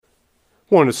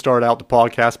Wanted to start out the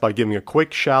podcast by giving a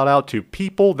quick shout out to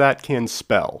people that can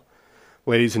spell.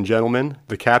 Ladies and gentlemen,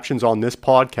 the captions on this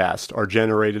podcast are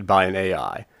generated by an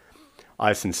AI.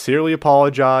 I sincerely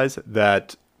apologize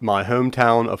that my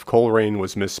hometown of Coleraine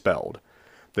was misspelled.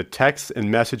 The texts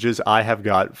and messages I have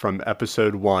got from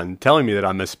episode 1 telling me that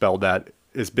I misspelled that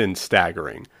has been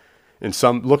staggering. And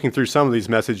looking through some of these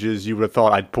messages, you would have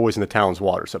thought I'd poisoned the town's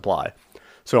water supply.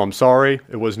 So I'm sorry,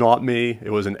 it was not me. It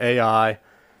was an AI.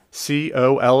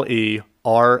 Colerain.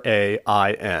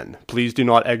 Please do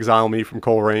not exile me from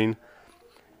Coleraine.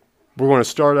 We're going to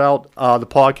start out the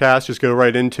podcast, just go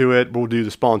right into it. We'll do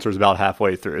the sponsors about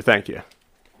halfway through. Thank you.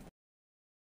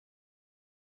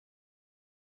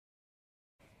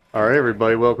 All right,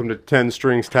 everybody, welcome to Ten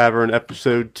String Tavern,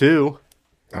 episode 2.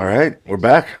 All right, we're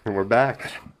back. And we're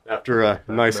back after a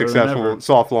nice, successful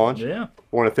soft launch. Yeah.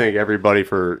 I want to thank everybody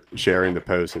for sharing the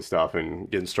posts and stuff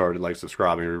and getting started, like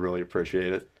subscribing. We really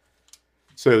appreciate it.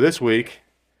 So this week,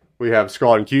 we have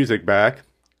Scott and Cusick back,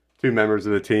 2 members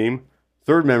of the team.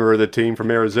 Third member of the team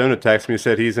from Arizona texted me and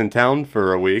said he's in town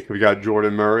for a week. We got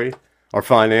Jordan Murry, our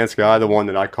finance guy, the one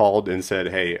that I called and said,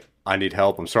 hey, I need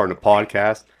help. I'm starting a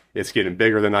podcast. It's getting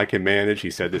bigger than I can manage.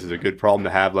 He said, this is a good problem to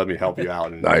have. Let me help you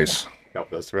out. And nice.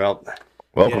 Help us throughout.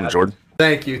 Welcome, Jordan.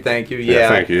 Thank you. Yeah,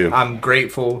 thank you. I'm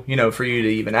grateful, for you to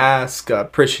even ask.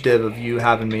 Appreciative of you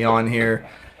having me on here.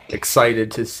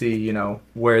 Excited to see,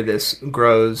 where this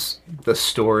grows, the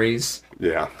stories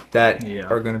that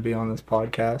are going to be on this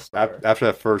podcast. After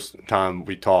that first time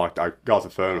we talked, I got the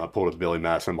phone, I pulled a Billy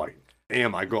Mass, and I'm like,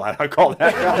 damn, I'm glad I called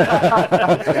that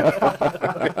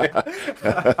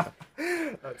out.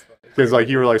 Because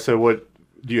you were like, so what,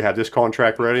 do you have this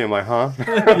contract ready? I'm like, huh?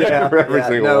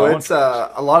 It's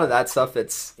a lot of that stuff.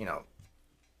 It's,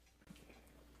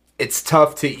 it's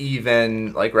tough to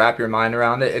even wrap your mind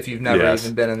around it if you've never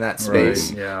even been in that space.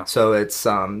 Right, yeah. So it's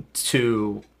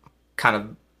to kind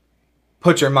of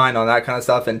put your mind on that kind of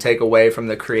stuff and take away from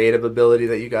the creative ability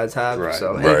that you guys have. Right.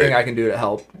 So anything I can do to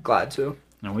help, glad to.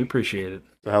 And we appreciate it.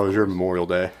 So how was your Memorial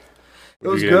Day? It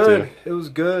was good. It was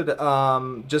good.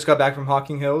 Just got back from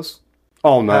Hocking Hills.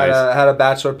 Oh, nice. Had a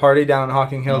bachelor party down in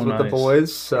Hocking Hills with the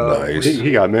boys. So nice.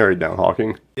 He got married down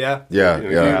Hocking. Yeah.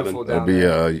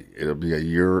 It'll be a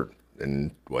year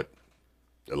and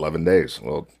 11 days.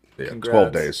 Well, yeah, Congrats.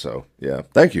 12 days. So yeah,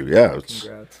 thank you. Yeah,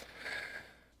 Congrats.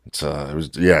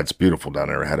 It's beautiful down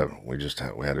there. We just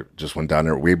went down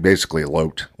there. We basically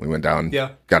eloped. We went down.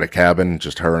 Yeah. Got a cabin,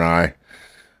 just her and I.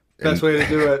 Best way to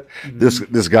do it.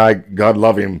 This guy, God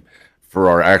love him, for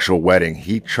our actual wedding,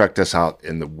 he trekked us out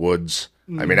in the woods.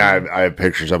 I mean, I have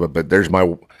pictures of it, but there's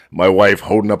my wife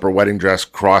holding up her wedding dress,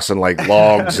 crossing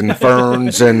logs and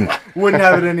ferns, and wouldn't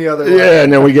have it any other way. Yeah,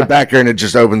 and then we get back here and it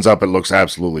just opens up. It looks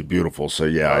absolutely beautiful. So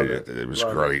yeah, it was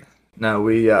great. No,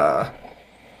 we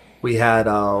had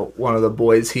one of the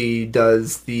boys. He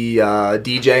does the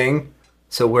DJing,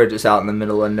 so we're just out in the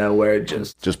middle of nowhere,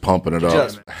 just pumping it up.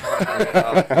 Just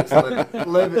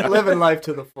living life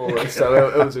to the fullest. So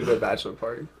it was a good bachelor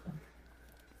party.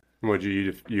 What'd you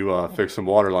eat? You fixed some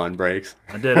water line breaks.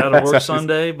 I did out of work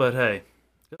Sunday, but hey,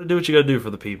 gotta do what you gotta do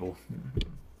for the people.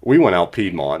 We went out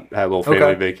Piedmont, had a little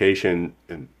family vacation,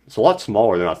 and it's a lot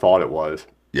smaller than I thought it was.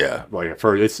 Yeah, at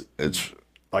first it's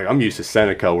I'm used to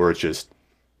Seneca, where it's just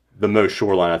the most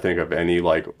shoreline I think of any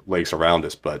lakes around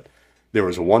us, but there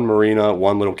was one marina,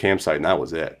 one little campsite, and that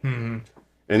was it. Mm-hmm.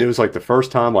 And it was the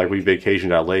first time we vacationed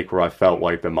at a lake where I felt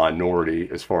like the minority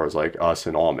as far as us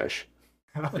and Amish.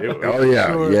 I'm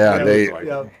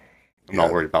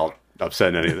not worried about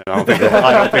upsetting any of them. I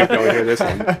don't think they'll hear this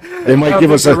one. They might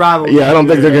give us I don't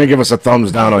think they're going to give us a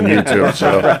thumbs down on YouTube.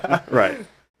 So right.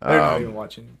 They're not even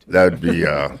watching YouTube. That would be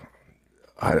I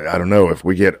don't know, if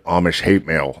we get Amish hate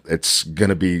mail, it's going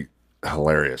to be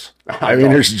hilarious. I mean,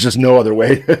 there's just no other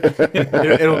way.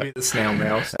 It'll be the snail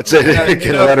mail. That's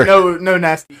it. No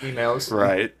nasty emails.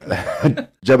 Right.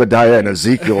 Jebediah and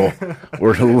Ezekiel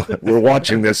we're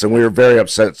watching this, and we were very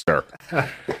upset, sir.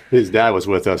 His dad was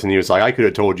with us, and he was like, I could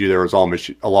have told you there was a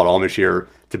lot of Amish here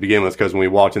to begin with, because when we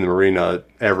walked in the marina,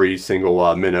 every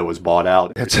single minnow was bought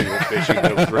out. Amish,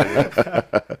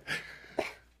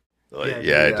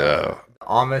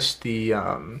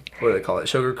 what do they call it?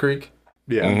 Sugar Creek?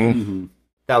 Yeah. Mm-hmm.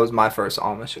 That was my first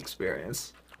Amish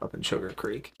experience up in Sugar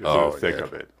Creek. Thick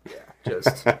of it. Yeah,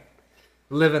 just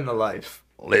living the life.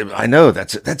 I know,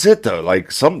 that's it though.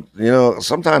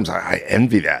 Sometimes I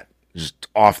envy that. Just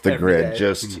off the grid,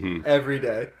 just every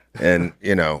day. And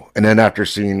and then after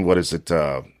seeing was it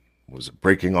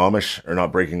Breaking Amish or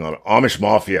not Breaking Amish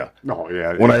Mafia? Oh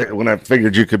yeah. When I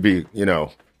figured you could be in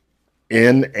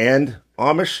and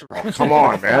Amish? Oh, come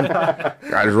on, man.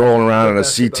 Guys rolling around in a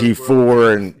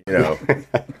CT4 and,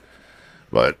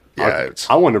 But, yeah.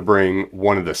 I want to bring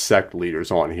one of the sect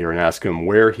leaders on here and ask him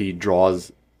where he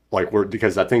draws,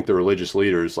 because I think the religious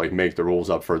leaders, make the rules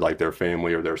up for, their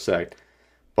family or their sect.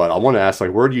 But I want to ask,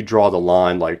 where do you draw the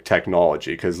line,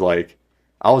 technology? Because, I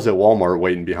was at Walmart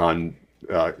waiting behind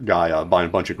a guy buying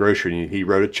a bunch of grocery, and he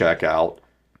wrote a check out.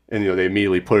 And, they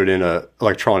immediately put it in a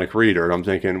electronic reader. And I'm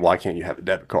thinking, why can't you have a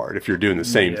debit card if you're doing the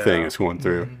same thing as going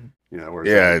through?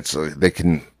 It's they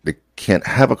can't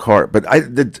have a card. But I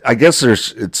guess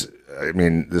this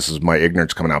is my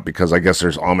ignorance coming out, because I guess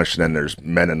there's Amish and then there's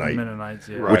Mennonite. Mennonites,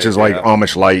 yeah. Which is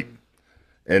Amish light.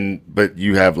 But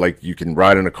you have, you can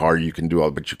ride in a car, you can do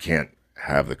all, but you can't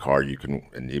have the car. You can,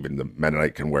 and even the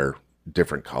Mennonite can wear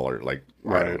different color. I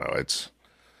don't know. It's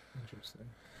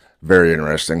very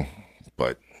interesting.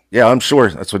 But yeah, I'm sure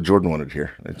that's what Jordan wanted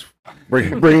here. It's bring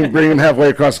him halfway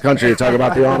across the country to talk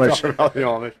about the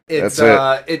Amish. It's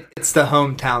it's the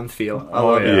hometown feel. I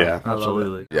love it. Yeah,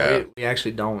 absolutely. Yeah, we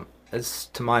actually don't. As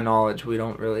to my knowledge, we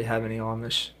don't really have any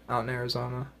Amish out in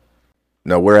Arizona.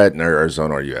 No, where at in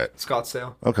Arizona are you at?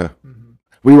 Scottsdale. Okay. Mm-hmm.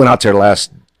 We went out there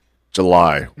last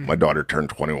July. My daughter turned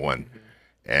 21,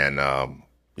 and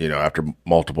after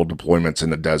multiple deployments in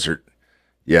the desert,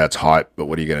 yeah, it's hot, but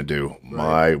what are you going to do? Right.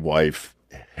 My wife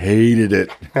hated it.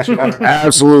 She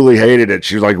absolutely hated it.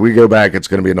 She was like, we go back, it's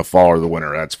going to be in the fall or the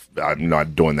winter. I'm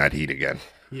not doing that heat again.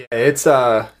 Yeah, it's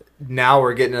now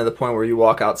we're getting to the point where you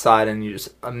walk outside and you're just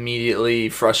immediately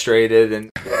frustrated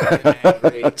and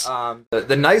angry.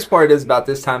 The nice part is about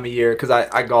this time of year, because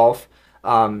I golf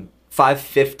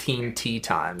 5:15 tee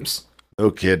times.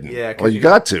 No kidding. Yeah, well, you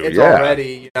got to. It's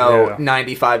already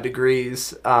 95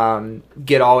 degrees.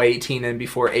 Get all 18 in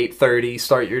before 8:30.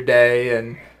 Start your day,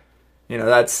 and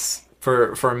that's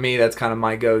for me. That's kind of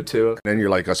my go-to. And then you're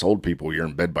like us old people. You're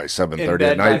in bed by 7:30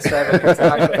 at night. By 7,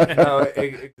 exactly. No,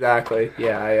 exactly.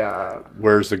 Yeah.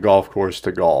 Where's the golf course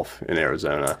to golf in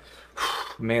Arizona?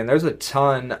 Man, there's a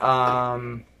ton.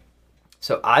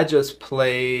 So I just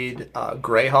played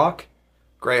Greyhawk.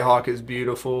 Greyhawk is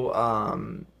beautiful.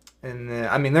 And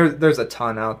then, there's a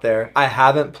ton out there. I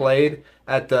haven't played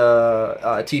at the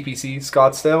TPC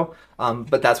Scottsdale,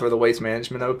 but that's where the Waste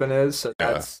Management Open is. So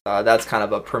that's kind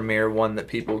of a premier one that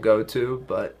people go to.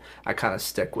 But I kind of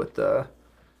stick with you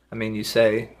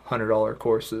say $100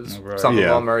 courses. Right. Some of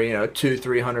them are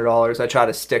 $200-$300. I try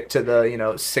to stick to the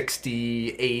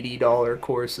 $60-$80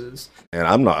 courses. And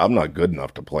I'm not good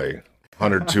enough to play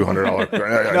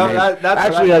 $100-$200.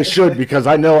 Actually, I should, because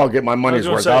I know I'll get my money's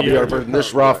worth. I'll be over in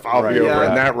this rough. I'll be over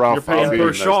in that rough. You're paying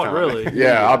per shot, really.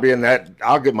 Yeah, I'll be in that.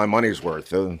 I'll get my money's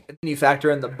worth. And you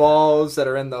factor in the balls that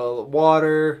are in the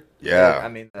water. Yeah.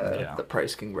 The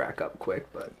price can rack up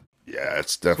quick, but yeah,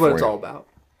 it's definitely what it's all about.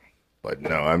 But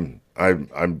no, I'm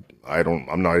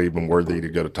not even worthy to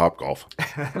go to Topgolf.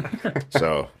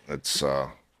 So it's.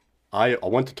 I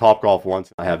went to Topgolf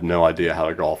once. I have no idea how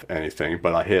to golf anything,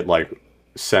 but I hit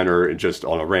center just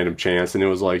on a random chance, and it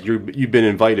was like you've been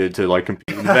invited to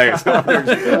compete in Vegas.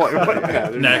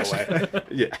 Next. No way.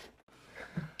 Yeah.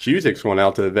 Cusic's went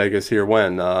out to Vegas here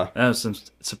when? That was in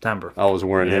September. I was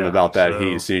warning him about that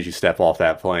heat. As soon as you step off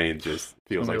that plane, it just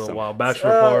feels like a wild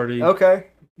bachelor party. Okay.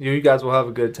 You guys will have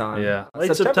a good time. Yeah.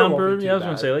 Late September. Yeah, I was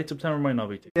going to say late September might not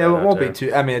be too bad. Yeah, it won't be too.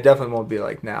 It definitely won't be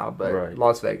like now, but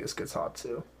Las Vegas gets hot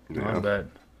too. Yeah. I bet.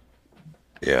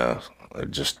 Yeah. I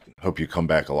just hope you come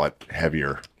back a lot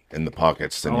heavier in the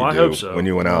pockets than you I do hope so. when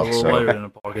you went out. A little lighter in the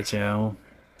pockets, Time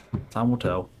will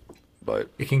tell. But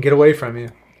it can get away from you.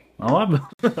 Oh,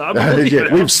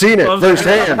 we've seen it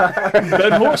firsthand.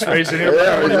 Ben horse racing here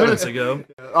 20 minutes ago.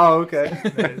 Oh, okay.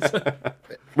 Nice.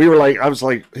 I was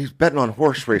like, he's betting on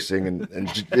horse racing,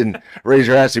 and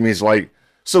Razor asked him, he's like,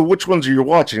 so which ones are you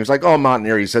watching? He was like,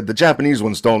 Mountaineer. He said, the Japanese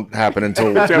ones don't happen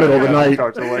until the middle of the night.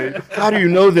 How do you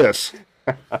know this?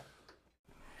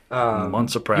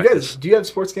 Months of practice. Do you have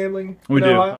sports gambling? We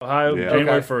do. Ohio,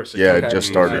 January 1st. Yeah, it just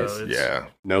started.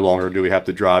 No longer do we have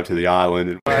to drive to the island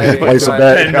and place a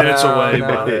bet. 10 minutes away.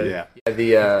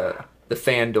 The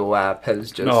FanDuel app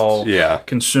has just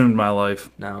consumed my life.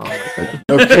 No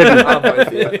kidding. I'm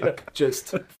with you.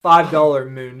 Just $5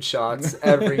 moonshots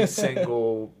every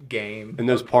single game. And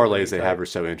those parlays they have are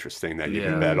so interesting that you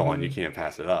can bet on. You can't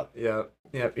pass it up. Yeah.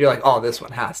 Yeah, you're like, this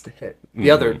one has to hit.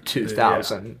 The other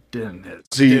 2,000 didn't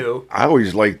hit. See, I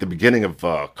always like the beginning of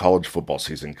college football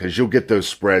season, because you'll get those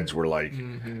spreads where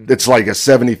it's like a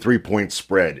 73-point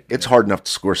spread. It's hard enough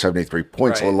to score 73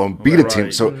 points, let alone beat a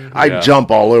team. So I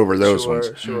jump all over those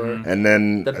ones. Sure. And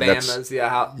then the Bamas, the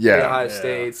Ohio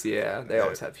States, they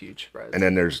always have huge spreads. And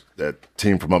then there's that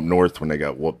team from up north when they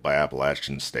got whooped by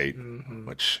Appalachian State,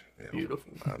 which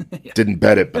Beautiful. Didn't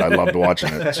bet it, but I loved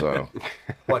watching it. So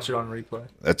watch it on replay.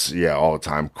 That's all the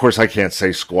time. Of course, I can't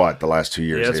say squat. The last 2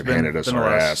 years they've handed us our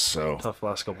ass. So tough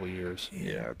last couple of years.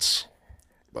 Yeah,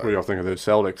 What do y'all think of those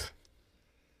Celtics?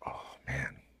 Oh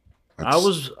man, I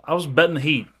was betting the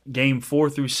Heat game 4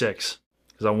 through 6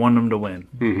 because I wanted them to win.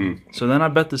 Mm-hmm. So then I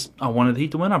bet this. I wanted the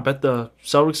Heat to win. I bet the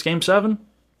Celtics game 7,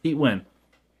 Heat win.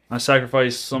 I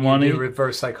sacrificed some money. You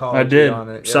reverse psychology I did. on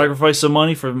it. Sacrifice some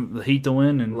money for the Heat to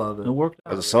win, and Love it. worked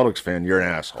out. as a Celtics fan, you're an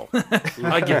asshole.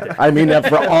 I get that. I mean that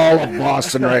for all of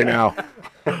Boston right now.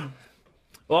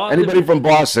 Well, Anybody from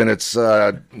Boston, it's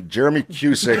Jeremy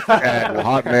Cusick at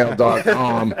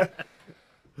hotmail.com.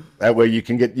 That way you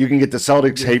can get the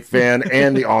Celtics hate fan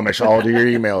and the Amish all to your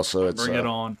email. So it's bring it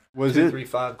on. Was it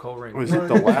 235 Cole Ring. was it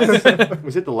the last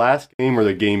was it the last game or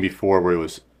the game before where it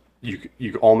was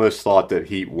you almost thought that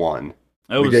Heat won?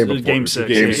 It was game 6.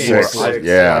 Game six.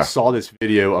 I saw this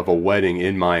video of a wedding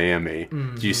in Miami.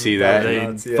 Did you see that?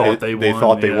 They thought they won. They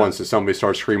thought they won, so somebody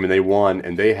started screaming they won,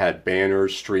 and they had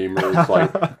banners, streamers,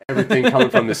 like everything coming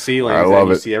from the ceilings. I love and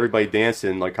you it. see everybody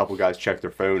dancing. Like a couple guys check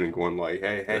their phone and going like,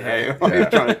 "Hey," like,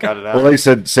 trying to cut it out. Well, they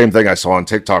said same thing I saw on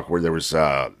TikTok where there was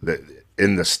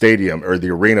in the stadium or the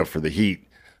arena for the Heat.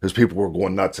 Those people were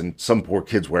going nuts, and some poor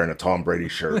kid's wearing a Tom Brady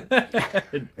shirt,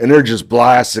 and they're just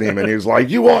blasting him. And he was like,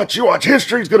 "You watch,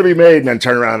 history's going to be made." And then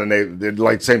turn around and they did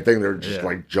like same thing. They're just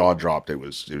like jaw dropped. It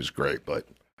was great, but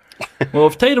Well,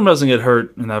 if Tatum doesn't get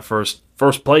hurt in that first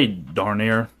play, darn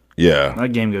near, yeah,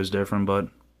 that game goes different. But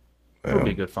it'll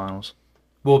be good finals.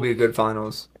 Will be a good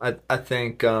finals. I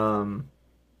think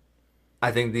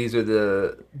these are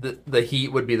the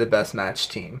Heat would be the best match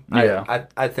team. Yeah.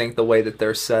 I think the way that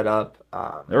they're set up.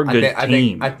 They're a good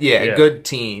team. Good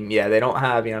team. Yeah, they don't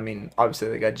have. I mean, obviously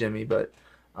they got Jimmy, but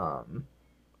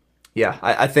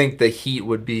I think the Heat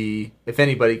would be if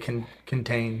anybody can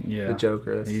contain the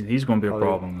Joker. He's going to be a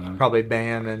problem. Then. Probably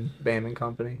Bam and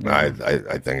company.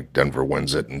 I think Denver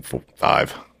wins it in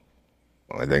 5.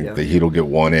 I think the Heat will get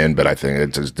one in, but I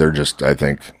think they're just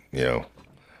coming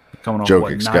off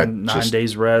Jokic's got nine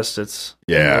days rest. It's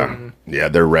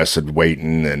they're rested,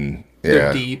 waiting, and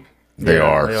They're deep. They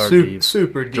are deep.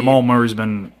 Super deep. Jamal Murray's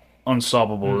been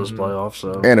unstoppable this playoff.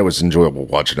 So and it was enjoyable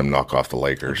watching him knock off the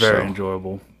Lakers. Very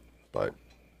enjoyable. But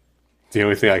it's the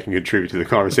only thing I can contribute to the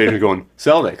conversation. Going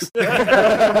Celtics.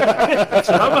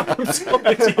 How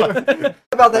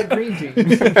about that green team?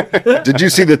 Did you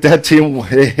see that team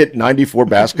hit 94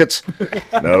 baskets?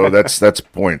 No, that's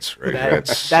points, right?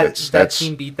 That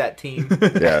team beat that team.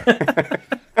 Yeah,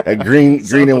 that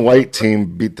green and white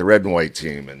team beat the red and white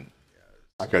team, and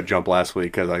I got jumped last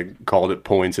week because I called it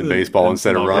points in baseball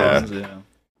instead of runs. Yeah.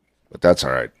 But that's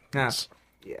all right. Yeah.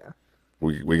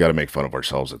 We got to make fun of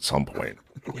ourselves at some point.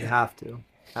 You have to.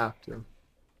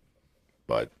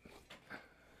 But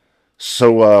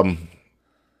so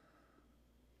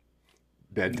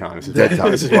Dead times.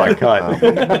 This is what I cut.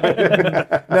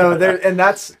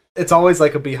 No, it's always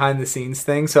like a behind the scenes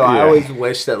thing. So I always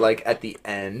wish that like at the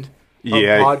end of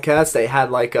podcasts they had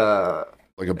like a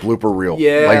blooper reel,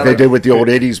 like they did with the old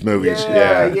 '80s movies.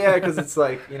 Because it's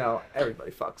like everybody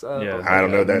fucks up. Yeah. I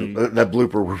don't know that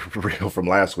blooper reel from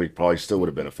last week probably still would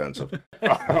have been offensive.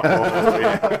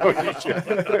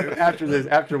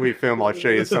 After we film, I'll show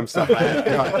you some stuff.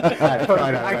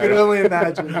 I could only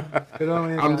imagine.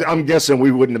 I'm guessing we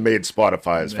wouldn't have made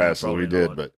Spotify as fast as we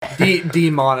did, but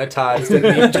demonetized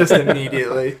just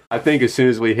immediately. I think as soon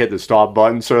as we hit the stop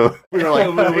button, so we were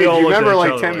like, hey, you remember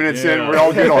like 10 minutes in, we're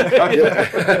all good on cut.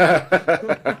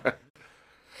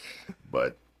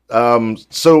 But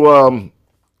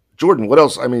Jordan, what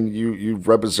else? I mean, you've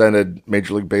represented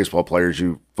Major League Baseball players,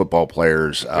 football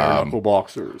players, bare knuckle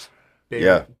boxers,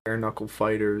 bare knuckle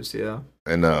fighters,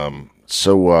 and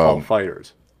all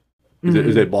fighters.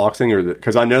 Is it boxing or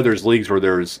because I know there's leagues where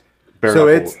there's bare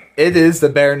knuckle. it is the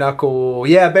bare knuckle,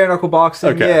 bare knuckle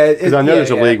boxing. Okay, because I know there's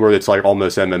a league where it's like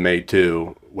almost MMA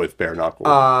too with bare knuckle.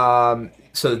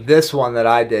 So this one that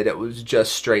I did, it was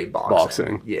just straight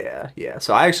boxing. Yeah.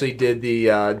 So I actually did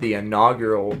the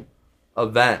inaugural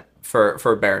event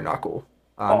for bare knuckle.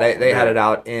 They had it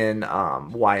out in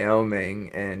Wyoming,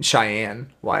 in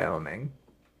Cheyenne, Wyoming.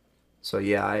 So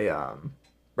I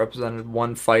represented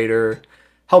one fighter,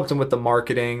 helped him with the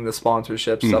marketing, the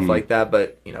sponsorship, stuff like that.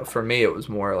 But for me, it was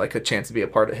more like a chance to be a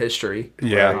part of history.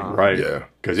 Right.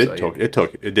 Because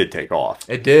it did take off.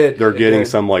 It did. They're getting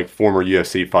some like former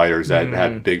UFC fighters that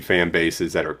have big fan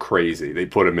bases that are crazy. They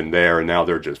put them in there, and now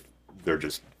they're just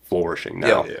flourishing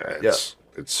now.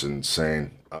 It's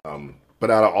insane. But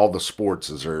out of all the sports,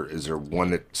 is there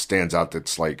one that stands out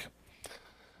that's like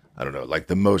I don't know, like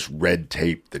the most red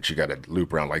tape that you got to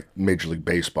loop around, like Major League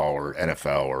Baseball or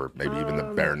NFL or maybe even the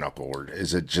bare knuckle? Or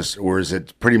is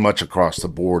it pretty much across the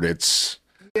board?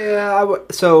 Yeah,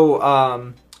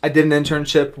 I did an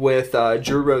internship with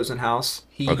Drew Rosenhaus.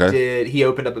 He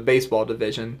opened up a baseball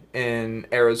division in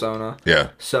Arizona.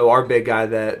 Yeah. So our big guy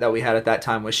that we had at that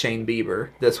time was Shane Bieber.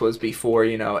 This was before,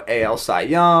 AL Cy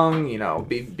Young,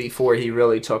 before he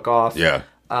really took off. Yeah.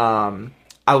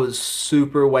 I was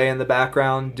super way in the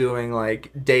background doing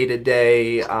like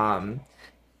day-to-day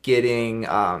getting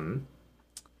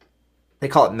they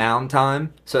call it mound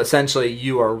time. So essentially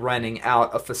you are renting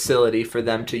out a facility for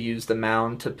them to use the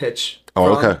mound to pitch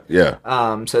from. Okay.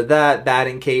 Yeah. So that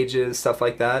batting cages, stuff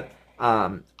like that.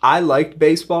 I liked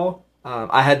baseball.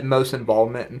 I had the most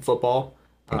involvement in football.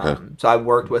 Okay. So I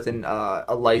worked with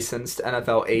a licensed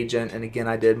NFL agent, and again,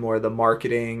 I did more of the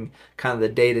marketing, kind of the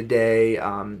day-to-day,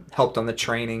 helped on the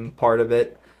training part of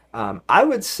it. I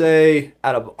would say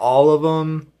out of all of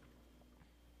them,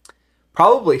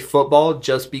 probably football,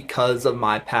 just because of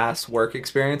my past work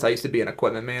experience. I used to be an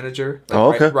equipment manager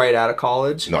right out of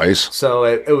college. Nice. So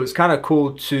it was kind of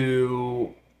cool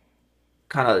to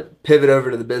kind of pivot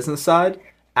over to the business side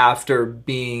after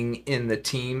being in the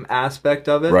team aspect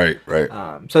of it. Right.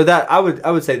 So that I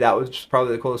would say that was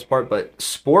probably the coolest part. But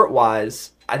sport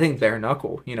wise, I think bare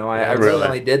knuckle. I really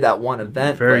only did that one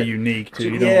event. Very unique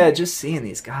too. Just seeing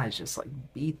these guys just like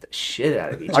beat the shit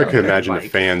out of each other. I could imagine the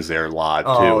fans there live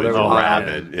too. They were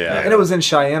rabid. Yeah. And it was in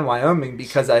Cheyenne, Wyoming,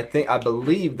 because I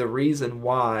believe the reason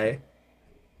why.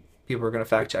 People are going to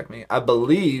fact check me. I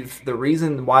believe the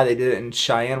reason why they did it in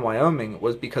Cheyenne, Wyoming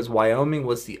was because Wyoming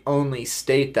was the only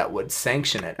state that would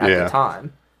sanction it at the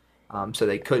time. So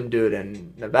they couldn't do it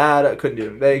in Nevada, couldn't do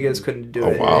it in Vegas, couldn't do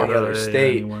it in any other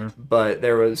state. But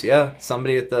there was,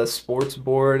 somebody at the sports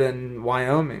board in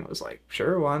Wyoming was like,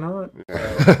 sure, why not? So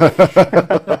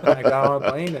I got on a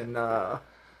plane and I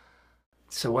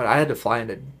had to fly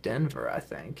into Denver, I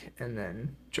think, and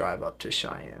then drive up to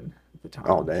Cheyenne at the time.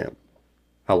 Oh, damn.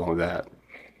 How long was that?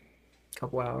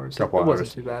 Couple hours. It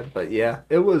wasn't too bad, but yeah,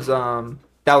 it was. That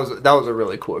was a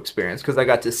really cool experience because I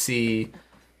got to see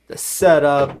the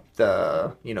setup,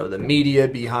 the media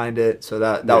behind it. So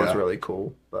that was really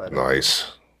cool. But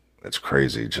nice. That's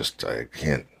crazy. I just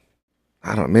even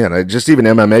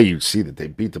MMA, you see that they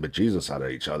beat the bejesus out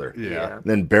of each other. Yeah. And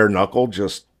then bare knuckle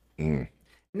And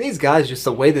these guys, just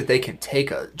the way that they can take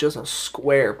a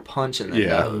square punch in the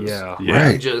nose, right,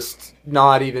 and just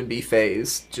not even be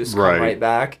phased, just come right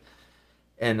back.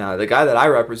 And the guy that I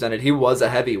represented, he was a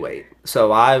heavyweight,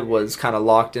 so I was kind of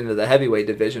locked into the heavyweight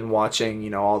division,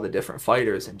 watching all the different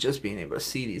fighters and just being able to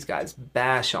see these guys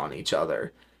bash on each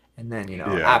other, and then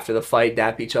after the fight,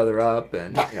 dap each other up,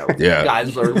 and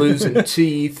guys are losing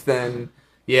teeth, and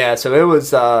so it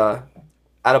was.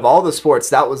 Out of all the sports,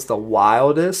 that was the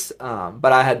wildest,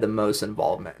 but I had the most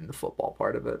involvement in the football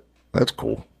part of it. That's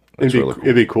cool.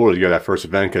 It'd be cool to go to that first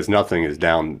event because nothing is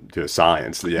down to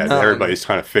science. Everybody's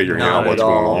kind of figuring out what's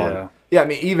going on. Yeah, I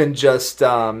mean, even just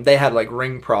they had like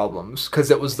ring problems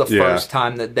because it was the first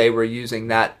time that they were using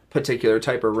that particular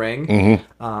type of ring.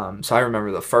 Mm-hmm. So I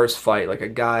remember the first fight, like a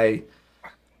guy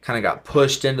kind of got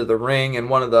pushed into the ring and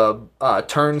one of the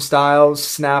turnstiles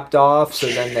snapped off. So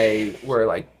then they were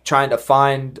like trying to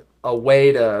find a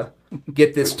way to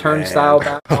get this turnstile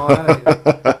back on.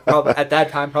 Probably, at that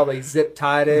time, probably zip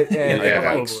tied it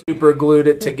and super glued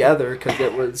it together because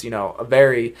it was, a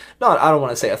very, I don't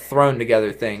want to say a thrown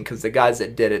together thing because the guys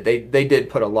that did it, they did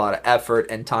put a lot of effort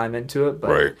and time into it.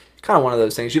 But it's kind of one of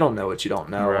those things, you don't know what you don't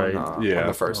know on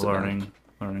the first learning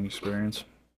experience.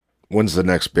 When's the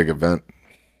next big event?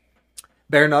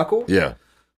 Bare knuckle? Yeah.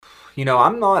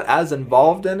 I'm not as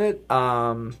involved in it.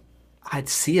 I'd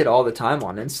see it all the time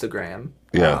on Instagram.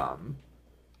 Yeah.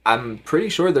 I'm pretty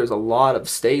sure there's a lot of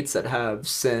states that have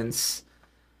since,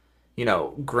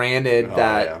 granted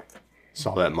that.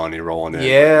 Saw that money rolling in.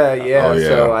 Yeah.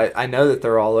 So I know that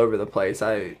they're all over the place.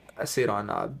 I see it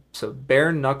on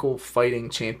Bare Knuckle Fighting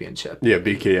Championship. Yeah,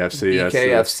 BKFC.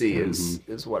 BKFC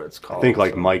is what it's called. I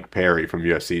think Mike Perry from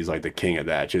UFC is like the king of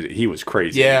that. He was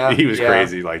crazy. Yeah, he was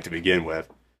crazy to begin with.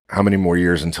 How many more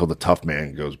years until the tough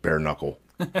man goes bare knuckle?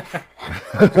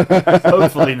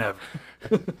 Hopefully never.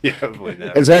 Hopefully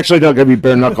never. It's actually not going to be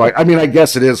bare knuckle. I mean, I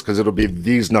guess it is because it'll be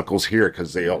these knuckles here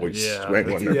because they always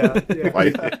swing when they're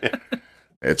fighting.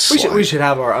 We should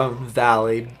have our own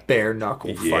valley bare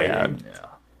knuckle fighting. Yeah.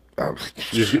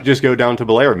 Just go down to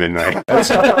Belair midnight. Down to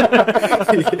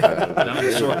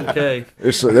Circle K.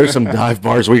 There's some dive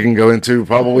bars we can go into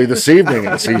probably this evening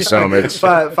and see some. It's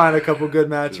Find a couple good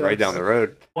matchups. Right down the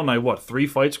road. One night, what, 3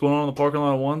 fights going on in the parking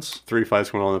lot at once? 3 fights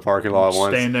going on in the parking lot at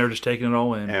once. Staying there, just taking it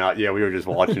all in. And we were just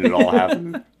watching it all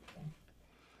happen.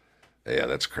 Yeah,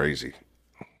 that's crazy.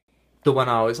 The one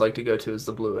I always like to go to is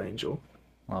the Blue Angel.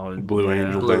 Oh, Blue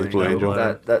Angel.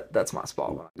 That's my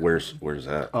spot. Where's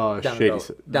that?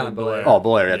 Down in Belair. Oh,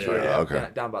 Belair, that's right. Yeah, okay.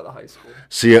 Down by the high school.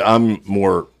 See, I'm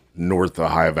more north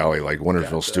of High Valley, like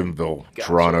Wintersville, Steubenville,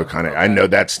 Toronto, kind of. I know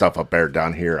that stuff up there.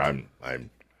 Down here, I'm.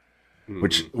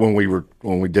 Which when we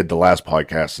did the last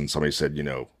podcast, and somebody said,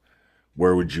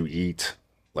 where would you eat?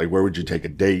 Like, where would you take a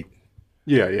date?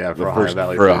 Yeah, for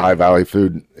a High Valley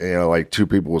food. Like 2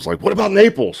 people was like, what about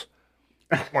Naples?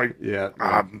 Like,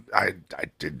 I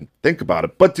didn't think about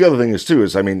it. But the other thing is too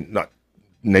is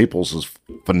Naples is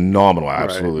phenomenal. I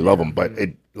absolutely love them. But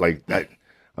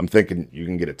I'm thinking you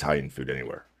can get Italian food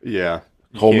anywhere. Yeah,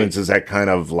 Coleman's is that kind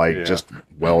of just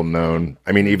well known.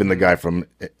 I mean, even the guy from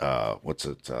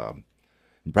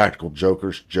Practical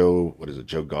Jokers, Joe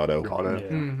Gatto.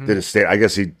 Did a state. I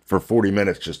guess he for 40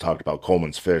 minutes just talked about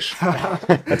Coleman's fish.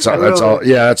 That's all.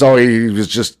 Yeah, that's all. He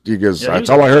goes.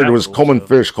 That's all I heard was Coleman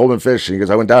fish. And he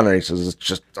goes. I went down there. And he says it's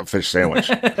just a fish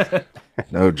sandwich.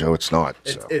 No, Joe, it's not.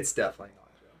 It's definitely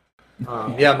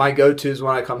not, Joe. My go-to is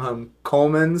when I come home.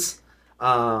 Coleman's.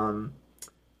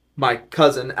 My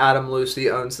cousin Adam Lucy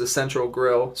owns the Central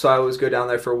Grill, so I always go down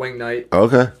there for wing night.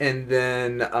 Okay. And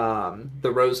then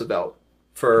the Roosevelt.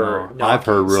 I've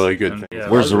heard really good things. Yeah,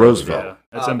 where's the Roosevelt? Yeah.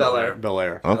 It's in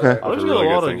Belair. Okay. I've heard really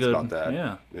good things about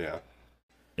that. Yeah,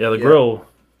 the grill,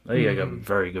 they got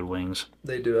very good wings.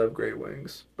 They do have great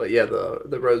wings. But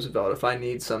the Roosevelt, if I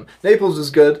need some. Naples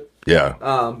is good. Yeah.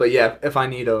 But if I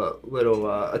need a little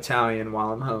Italian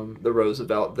while I'm home, the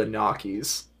Roosevelt, the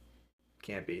gnocchis.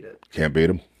 Can't beat it. Can't beat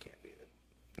them? Can't beat it.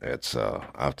 It's, I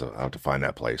have to find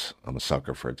that place. I'm a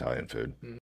sucker for Italian food.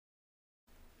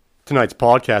 Tonight's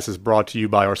podcast is brought to you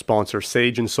by our sponsor,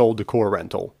 Sage and Soul Decor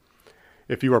Rental.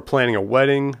 If you are planning a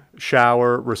wedding,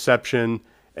 shower, reception,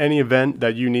 any event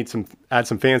that you need add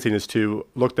some fanciness to,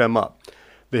 look them up.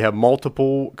 They have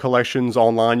multiple collections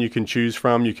online you can choose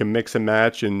from. You can mix and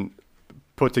match and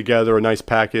put together a nice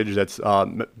package that's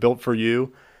built for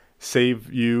you,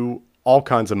 save you all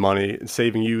kinds of money,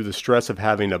 saving you the stress of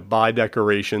having to buy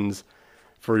decorations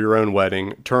for your own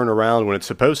wedding, turn around when it's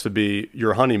supposed to be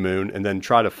your honeymoon, and then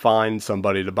try to find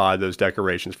somebody to buy those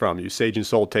decorations from you. Sage and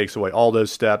Soul takes away all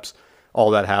those steps, all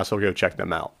that hassle. Go check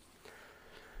them out.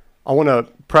 I want to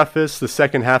preface the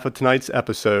second half of tonight's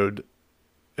episode,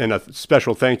 and a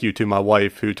special thank you to my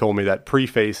wife who told me that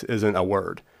preface isn't a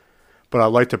word. But I'd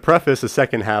like to preface the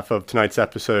second half of tonight's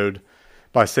episode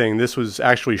by saying this was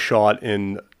actually shot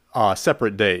in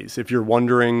separate days. If you're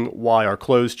wondering why our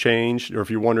clothes changed, or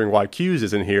if you're wondering why Q's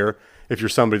isn't here, if you're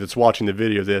somebody that's watching the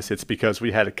video of this, it's because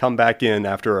we had to come back in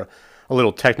after a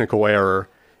little technical error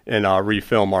and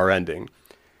refilm our ending.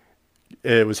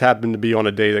 It happened to be on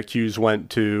a day that Q's went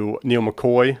to Neil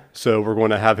McCoy, so we're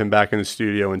going to have him back in the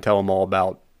studio and tell him all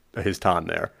about his time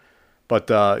there. But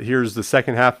here's the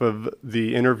second half of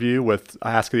the interview with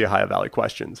Ask the Ohio Valley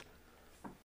Questions.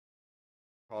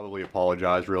 Probably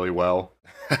apologize really well.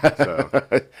 So.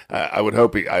 I would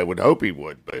hope he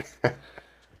would. But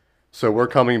so we're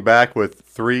coming back with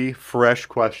 3 fresh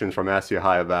questions from Ask the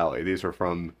Ohio Valley. These are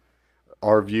from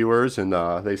our viewers, and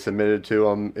they submitted to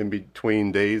them in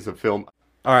between days of film.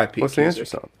 All right, Pete. Let's answer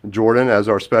some. Jordan, as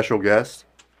our special guest,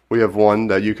 we have one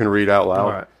that you can read out loud.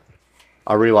 All right.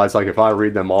 I realize, if I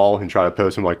read them all and try to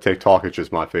post them like TikTok, it's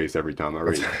just my face every time I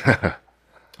read it.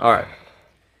 All right.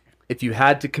 If you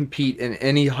had to compete in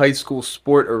any high school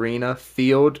sport arena,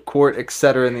 field, court,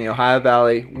 etc. in the Ohio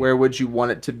Valley, where would you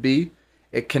want it to be?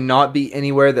 It cannot be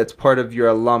anywhere that's part of your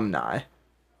alumni.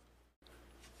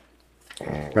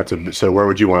 So where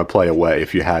would you want to play away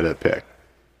if you had to pick?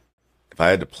 If I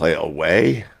had to play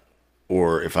away,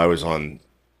 or if I was on,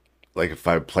 if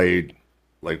I played,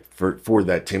 for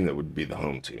that team that would be the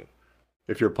home team.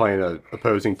 If you're playing an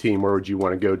opposing team, where would you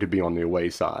want to go to be on the away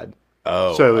side?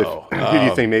 Who do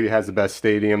you think maybe has the best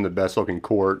stadium, the best looking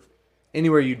court?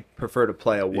 Anywhere you'd prefer to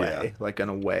play away, like an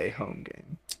away home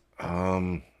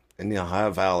game. In the Ohio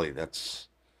Valley, that's.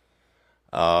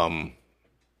 I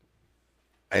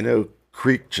know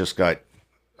Creek just got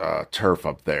turf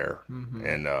up there,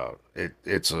 and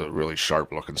it's a really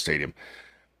sharp looking stadium.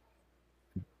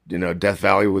 Death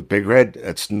Valley with Big Red,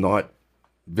 that's not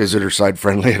visitor side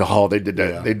friendly at all. They did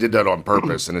that. Yeah. They did that on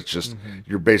purpose, and it's just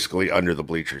you're basically under the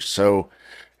bleachers. So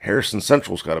Harrison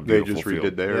Central's got a beautiful field. They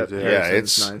just redid theirs. Yeah,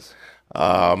 it's nice.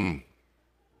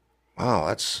 Oh,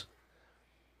 that's.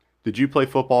 Did you play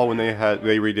football when they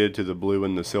redid to the blue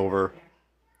and the silver?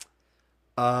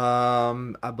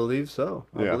 I believe so.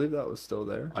 I Yeah. believe that was still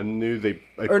there. I knew they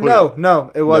Or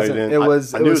no, it wasn't. No, it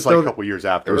was. I knew it was still, like a couple years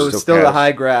after. It was still cash. the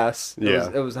high grass. Yeah.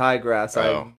 It was high grass.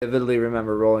 Oh. I vividly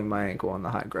remember rolling my ankle on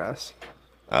the high grass.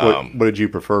 What did you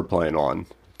prefer playing on,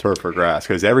 turf or grass?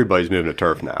 Because everybody's moving to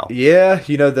turf now. Yeah,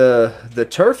 the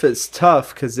turf is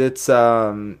tough because it's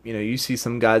you see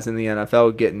some guys in the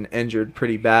NFL getting injured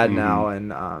pretty bad now, and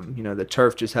the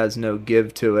turf just has no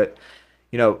give to it.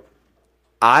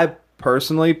 I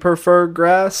personally prefer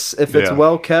grass if it's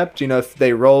well kept. If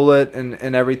they roll it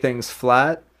and everything's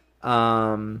flat.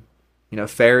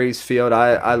 Ferry's Field.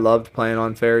 I loved playing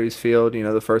on Ferry's Field.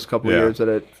 The first couple of years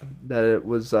that it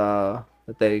was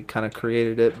that they kind of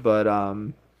created it, but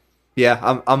I'm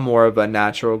more of a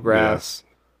natural grass.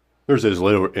 Yeah. There's those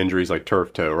little injuries like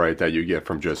turf toe, right, that you get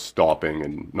from just stopping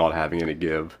and not having any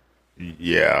give.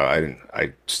 Yeah,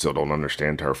 I still don't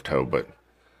understand turf toe, but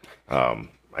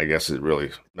I guess it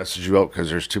really messes you up because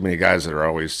there's too many guys that are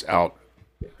always out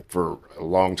for a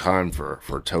long time for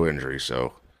toe injury.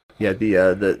 So yeah,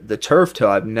 the turf toe,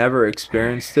 I've never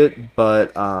experienced it,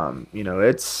 but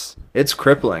it's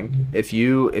crippling if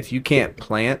you can't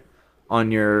plant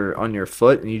on your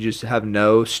foot and you just have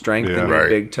no strength in your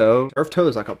big toe. Turf toe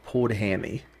is like a pulled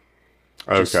hammy,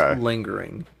 just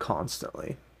lingering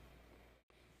constantly.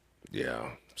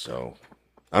 Yeah, so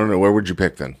I don't know. Where would you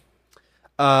pick then?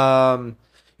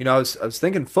 I was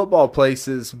thinking football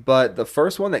places, but the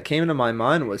first one that came into my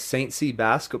mind was St. C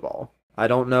basketball. I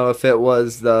don't know if it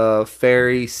was the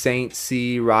Ferry St.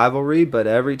 C rivalry, but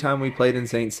every time we played in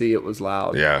St. C, it was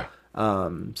loud. Yeah.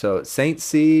 So St.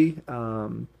 C, I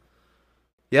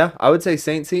would say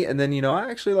St. C, and then I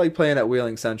actually like playing at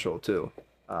Wheeling Central too.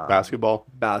 Basketball.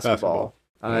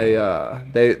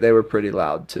 They were pretty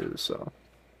loud too. So.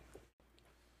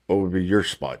 What would be your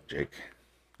spot, Jake?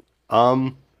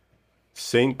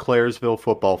 St. Clairsville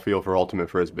football field for ultimate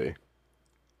frisbee.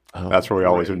 That's where we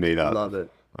always would meet up. Love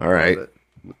it. All right. A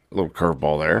little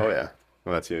curveball there. Oh, yeah.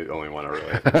 Well, that's the only one I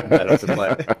really had up to play.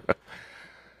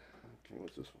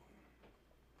 What's this one?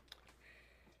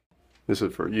 This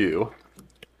is for you.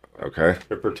 Okay.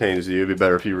 It pertains to you. It'd be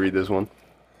better if you read this one.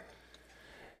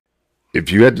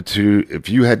 If you had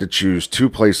to choose two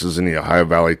places in the Ohio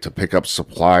Valley to pick up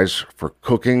supplies for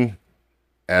cooking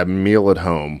a meal at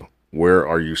home, where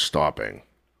are you stopping?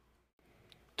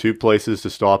 Two places to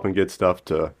stop and get stuff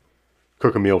to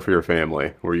cook a meal for your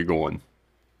family. Where are you going?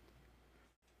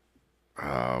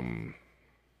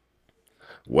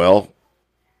 Well,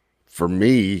 for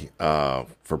me,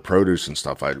 for produce and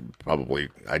stuff, I'd go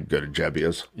to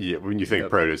Jebbia's. Yeah, when you think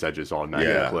produce, that just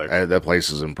automatically click. That place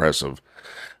is impressive.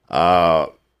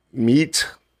 Meat,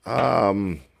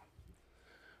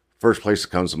 first place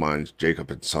that comes to mind is Jacob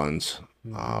and Sons,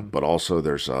 but also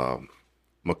there's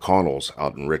McConnell's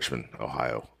out in Richmond,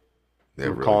 Ohio.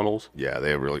 McConnell's?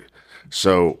 They have really.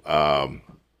 So,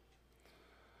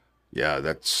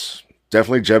 that's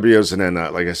definitely Jebbia's, and then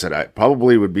like I said, I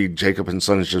probably would be Jacob and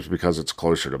Sons just because it's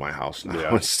closer to my house now.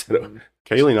 Yeah. Instead of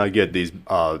Kaylee and I get these.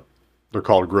 They're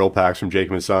called grill packs from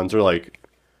Jacob and Sons. They're like,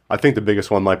 I think the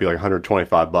biggest one might be like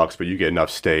 $125, but you get enough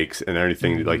steaks and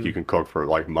anything like you can cook for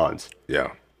like months.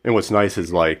 Yeah. And what's nice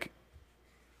is like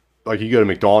you go to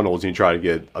McDonald's and you try to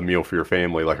get a meal for your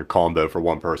family, like a combo for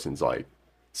one person's like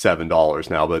 $7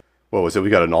 now. But what was it? We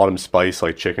got an autumn spice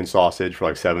like chicken sausage for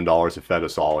like $7. It fed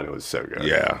us all, and it was so good.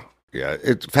 Yeah.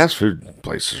 Fast food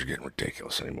places are getting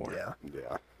ridiculous anymore.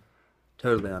 Yeah.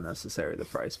 Totally unnecessary, the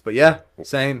price. But yeah,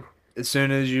 same. As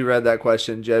soon as you read that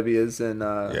question, Jebbia's and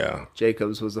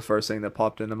Jacob's was the first thing that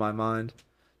popped into my mind.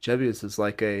 Jebbia's is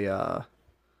like a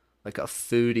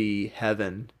foodie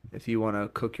heaven if you want to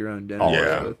cook your own dinner.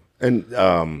 Yeah. And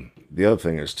the other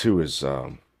thing is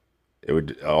it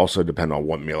would also depend on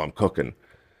what meal I'm cooking,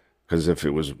 because if it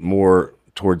was more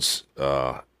towards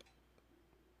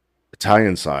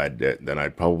Italian side, then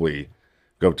I'd probably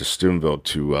go up to Steubenville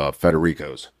to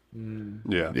Federico's.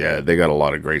 Yeah, they got a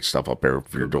lot of great stuff up there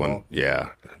if you're doing. Yeah,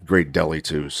 great deli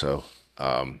too. So,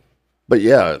 but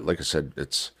yeah, like I said,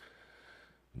 it's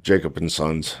Jacob and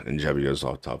Sons and Jebbia's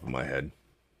off the top of my head.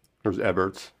 There's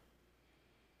Everett's.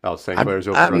 Out St. Clair's.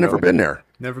 I've never been there.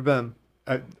 Never been.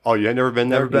 You had never been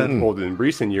there? Never been. Well, in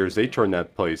recent years, they turned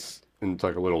that place into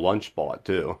like a little lunch spot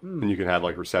too, and you can have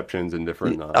like receptions and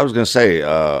different. I was gonna say,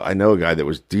 I know a guy that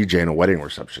was DJing a wedding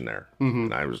reception there,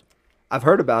 and I've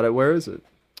heard about it. Where is it?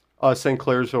 St.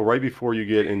 Clairsville, right before you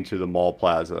get into the mall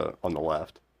plaza on the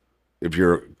left. If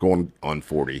you're going on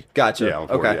 40. Gotcha. Yeah, on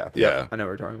 40, okay. Yeah. I know what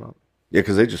you're talking about. Yeah,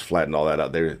 because they just flattened all that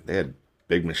out. They had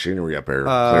big machinery up there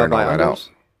clearing all that out.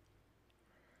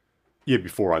 Yeah,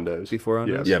 before Hondo's. Before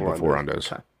Hondo's? Yeah, before Hondo's.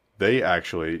 Okay. They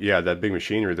actually, that big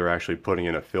machinery, they're actually putting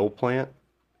in a fill plant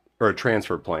or a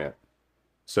transfer plant.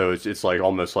 So it's like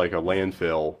almost like a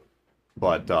landfill,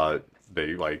 but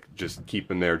they like just keep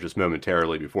them there just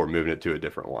momentarily before moving it to a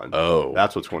different one. Oh.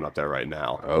 That's what's going up there right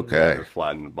now. Okay. They're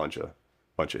flattening a bunch of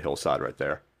hillside right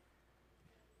there.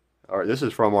 All right, this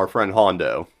is from our friend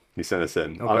Hondo. He sent us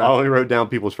in. Okay. I only wrote down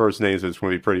people's first names, so it's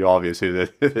going to be pretty obvious who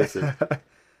this is.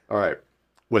 All right.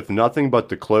 With nothing but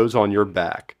the clothes on your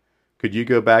back, could you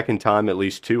go back in time at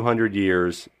least 200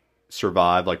 years,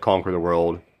 survive, like conquer the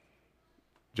world,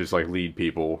 just like lead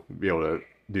people, be able to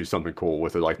do something cool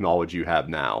with the like knowledge you have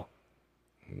now?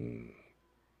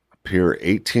 Appear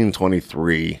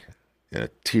 1823 in a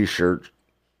t-shirt,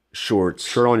 shorts.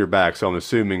 Shirt on your back, so I'm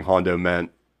assuming Hondo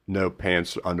meant no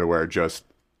pants, underwear, just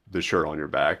the shirt on your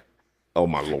back. Oh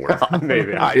my Lord!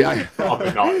 Maybe.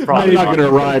 Probably not. I'm Probably not going to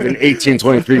arrive in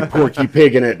 1823 Porky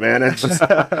Pig in it, man.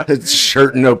 It's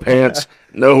shirt and no pants.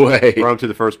 No way. Run up to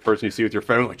the first person you see with your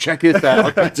phone, like, check this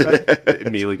out.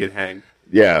 Immediately get hanged.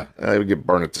 Yeah, I would get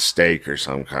burned at the stake or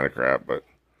some kind of crap. But,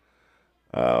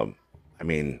 I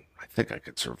mean, I think I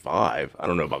could survive. I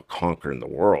don't know about conquering the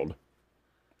world.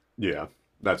 Yeah,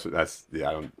 that's yeah.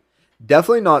 I don't.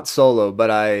 Definitely not solo, but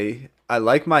I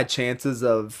like my chances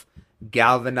of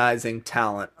galvanizing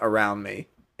talent around me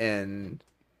and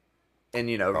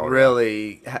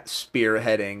really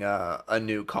spearheading a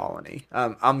new colony.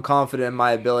 I'm confident in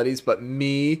my abilities, but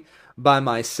me by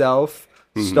myself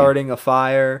starting a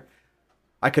fire,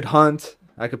 I could hunt.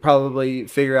 I could probably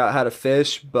figure out how to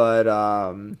fish, but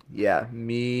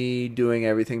me doing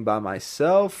everything by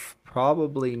myself,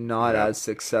 probably not as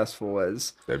successful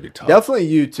as. That'd be tough. Definitely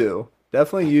you two.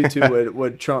 Definitely you two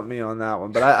would trump me on that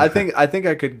one. But I think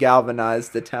I could galvanize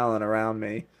the talent around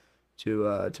me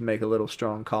to make a little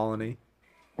strong colony.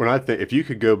 When I think if you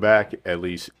could go back at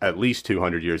least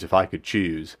 200 years, if I could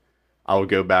choose, I would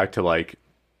go back to like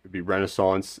it'd be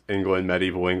Renaissance England,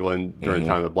 medieval England during the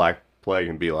time of the Black Plague,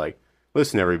 and be like,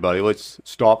 listen, everybody, let's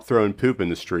stop throwing poop in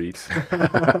the streets.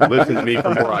 Listen to me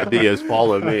for more ideas.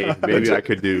 Follow me. Maybe I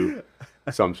could do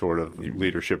some sort of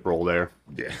leadership role there.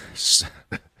 Yes.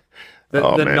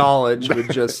 The knowledge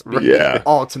would just be Yeah.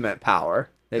 ultimate power.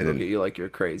 They'd look at you like you're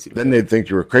crazy. Then they'd think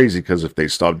you were crazy because if they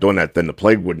stopped doing that, then the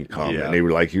plague wouldn't come. Yeah. And they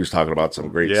were like, he was talking about some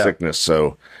great sickness.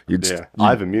 So I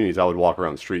have immunities. I would walk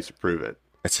around the streets to prove it.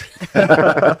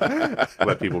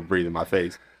 Let people breathe in my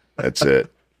face. That's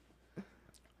it.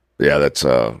 Yeah, that's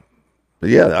but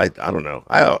yeah, I don't know.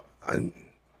 I think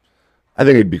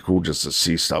it'd be cool just to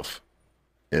see stuff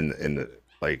in the,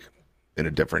 like in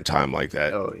a different time like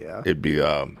that. Oh yeah. It'd be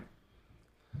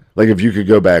like if you could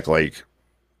go back like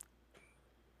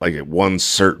at one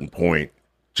certain point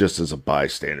just as a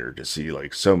bystander to see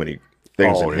like so many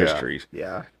things in history.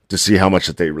 Yeah. To see how much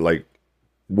that they were like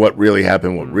what really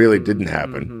happened, what really didn't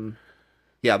happen.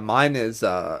 Yeah, mine is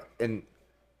and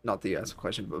not that you asked a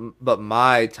question, but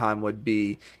my time would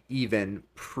be even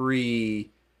pre-Egyptians.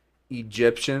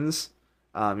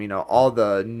 All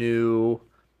the new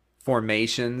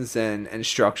formations and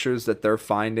structures that they're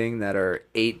finding that are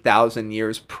 8,000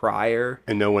 years prior.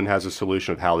 And no one has a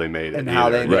solution of how they made it. And how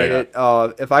they made it.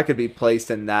 If I could be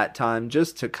placed in that time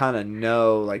just to kind of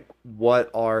know like what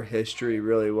our history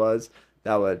really was,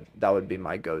 that would be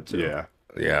my go-to. Yeah.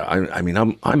 Yeah, I mean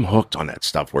I'm hooked on that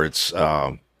stuff where it's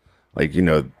like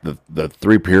the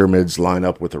three pyramids line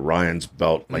up with Orion's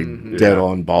belt, like dead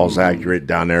on balls accurate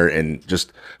down there, and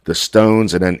just the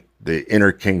stones, and then the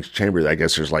inner king's chamber. I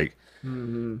guess there's like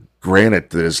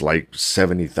granite that is like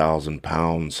 70,000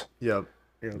 pounds. Yep.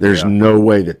 There's no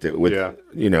way that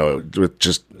with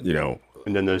just And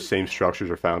then those same structures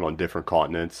are found on different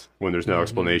continents when there's no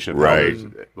explanation of Right.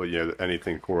 how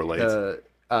anything correlates.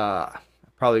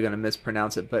 Probably going to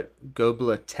mispronounce it, but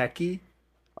Göbekli Tepe,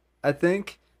 I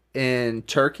think, in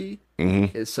Turkey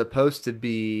is supposed to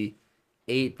be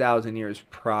 8,000 years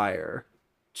prior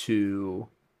to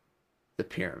the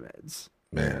pyramids.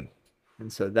 Man.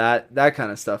 And so that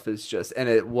kind of stuff is just, and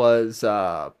it was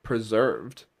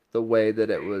preserved the way that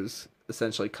it was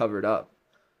essentially covered up.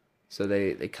 So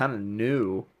they kind of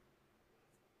knew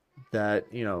that,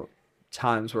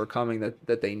 times were coming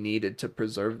that they needed to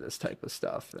preserve this type of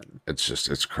stuff. And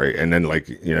it's crazy. And then like,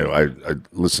 I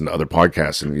listen to other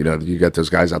podcasts and, you got those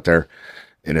guys out there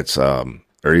and it's,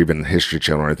 or even History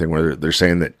Channel or anything where they're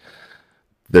saying that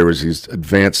there was these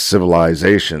advanced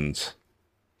civilizations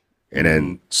and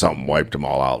then something wiped them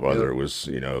all out, whether it was,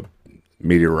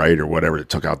 meteorite or whatever that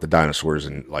took out the dinosaurs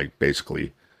and like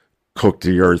basically cooked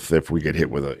the earth if we get hit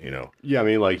with Yeah, I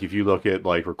mean, like if you look at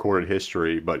like recorded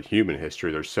history, but human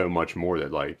history, there's so much more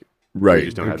that like Right.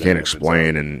 just don't You have can't any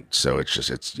explain, and so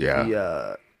it's yeah.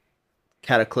 The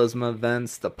Cataclysm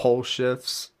events, the pole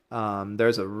shifts.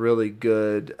 There's a really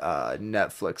good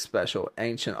Netflix special,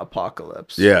 Ancient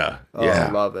Apocalypse. Yeah. Oh, Yeah.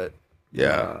 I love it.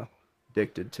 Yeah.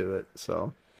 Addicted to it.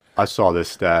 So I saw this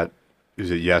stat.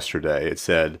 Was it yesterday? It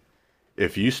said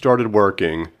if you started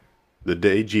working the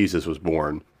day Jesus was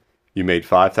born, you made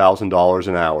 $5,000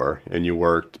 an hour, and you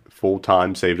worked full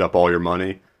time, saved up all your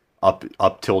money,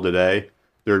 up till today,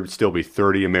 there'd still be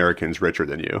 30 Americans richer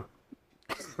than you.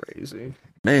 crazy.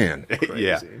 Man. Crazy.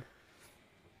 Yeah.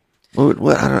 What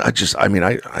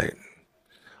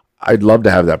I'd love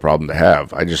to have that problem to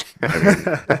have.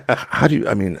 How do you,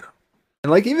 And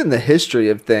like even the history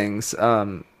of things,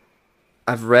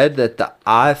 I've read that the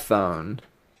iPhone,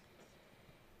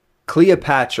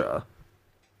 Cleopatra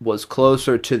was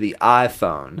closer to the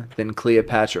iPhone than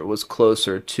Cleopatra was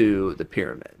closer to the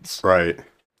pyramids. Right.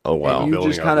 oh, wow. And you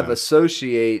just kind of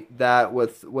associate that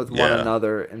with one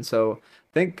another. And so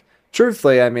I think,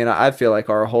 truthfully, I feel like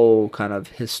our whole kind of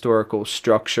historical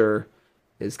structure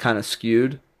is kind of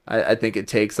skewed. I think it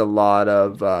takes a lot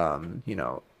of,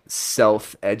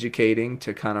 self-educating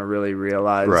to kind of really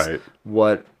realize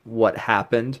what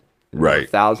happened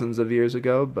thousands of years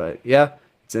ago. But yeah,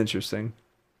 it's interesting.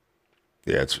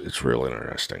 Yeah, it's real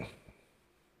interesting.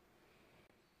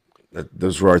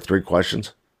 Those were our 3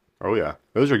 questions. Oh yeah,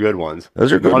 those are good ones.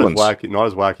 Those are good ones. Not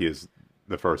as wacky as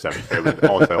the first episode, but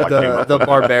also I came up the with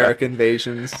barbaric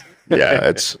invasions. Yeah,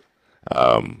 it's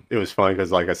it was funny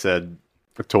because, like I said,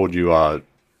 I told you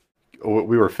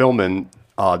we were filming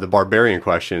the barbarian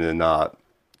question, and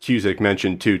Cusick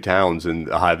mentioned 2 towns in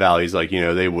the High Valley. He's like,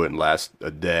 they wouldn't last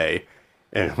a day,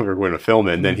 and we were going to film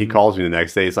it. And then he calls me the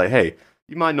next day. He's like, "Hey,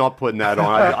 you mind not putting that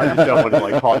on? I just don't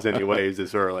want to cause any waves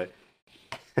this early."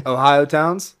 Ohio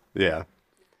towns? Yeah,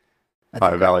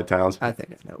 High Valley towns. I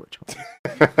think I know which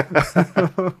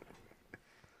one.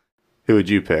 Who would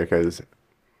you pick as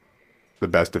the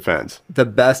best defense? The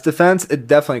best defense? It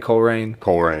definitely Coleraine.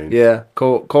 Coleraine. Yeah,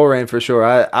 Coleraine for sure.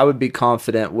 I would be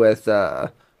confident with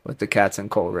the Cats and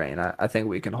Coleraine. I think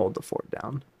we can hold the fort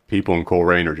down. People in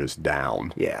Coleraine are just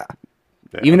down. Yeah.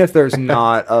 Even if there's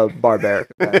not a barbaric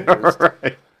event.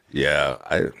 Right. yeah.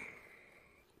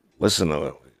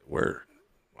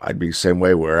 I'd be the same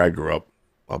way where I grew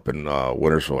up in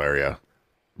Wintersville area.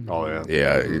 Oh yeah.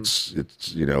 Yeah, it's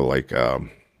Like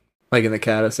in the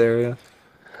Caddis area?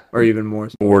 Or even more?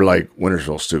 more like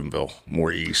Wintersville, Steubenville,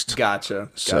 more east. Gotcha.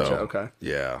 So, Okay.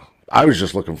 Yeah. I was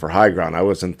just looking for high ground. I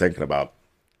wasn't thinking about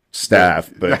staff,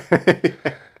 but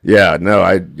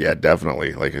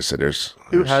definitely. Like I said,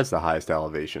 Who has the highest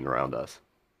elevation around us?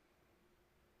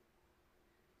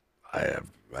 I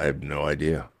have no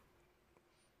idea.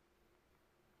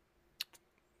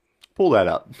 Pull that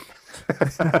up.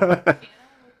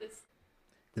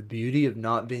 The beauty of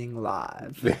not being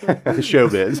live. The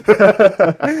showbiz.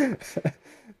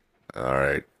 All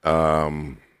right.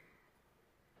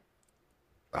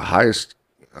 The highest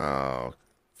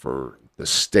for the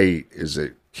state is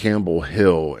at Campbell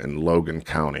Hill in Logan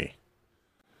County.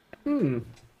 And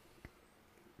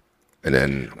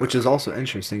then, Which is also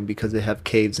interesting because they have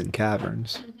caves and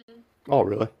caverns. Oh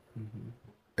really?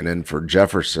 and then for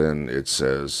Jefferson, it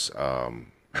says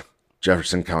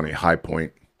Jefferson County High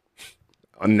Point,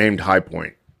 unnamed High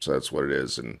Point. So that's what it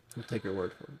is. And I'll take your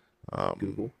word for it.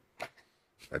 Google.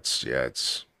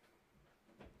 it's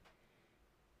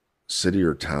city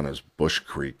or town is Bush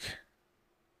Creek.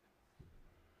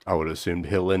 I would have assumed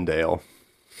Hillendale.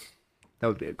 That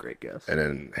would be a great guess. And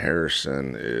then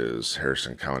Harrison is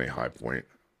Harrison County High Point.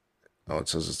 Oh, it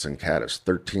says it's in Caddis,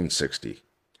 1360.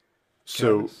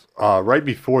 So right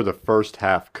before the first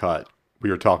half cut, we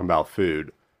were talking about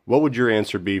food. What would your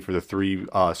answer be for the 3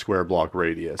 square block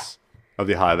radius of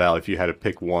the High Valley if you had to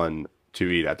pick one to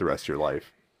eat at the rest of your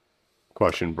life?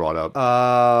 Question brought up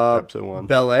episode 1.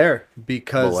 Bel Air,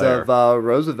 because Bel Air. of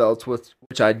Roosevelt's,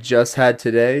 which I just had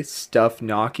today, stuffed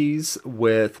gnocchis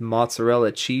with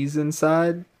mozzarella cheese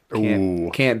inside.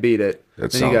 Can't beat it.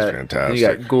 That Then sounds Then fantastic. you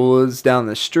got Gula's down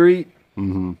the street.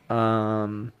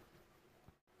 Mm-hmm.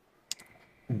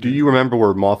 Do you remember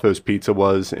where Moffo's Pizza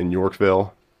was in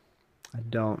Yorkville? I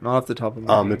don't. Not off the top of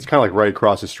my head. It's kind of like right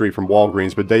across the street from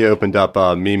Walgreens, but they opened up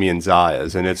Mimi and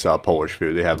Zaya's, and it's Polish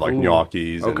food. They have like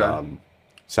gnocchis and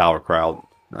sauerkraut.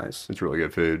 Nice. It's really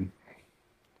good food.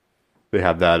 They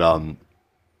have that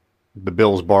the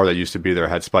Bill's bar that used to be there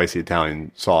had spicy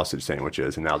Italian sausage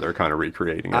sandwiches, and now they're kind of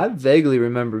recreating it. I vaguely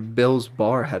remember Bill's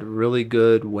Bar had really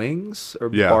good wings or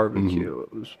barbecue.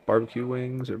 It was barbecue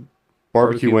wings or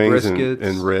barbecue wings and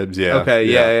briskets. ribs. Yeah. Okay.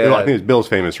 Yeah. I think it's Bill's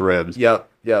famous ribs. Yep.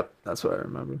 That's what I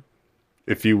remember.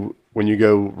 If you when you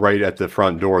go right at the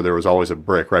front door, there was always a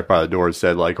brick right by the door that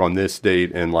said, like, on this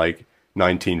date in, like,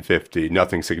 1950,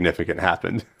 nothing significant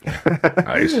happened.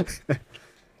 Nice.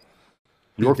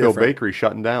 Yorkville Bakery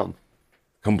shutting down.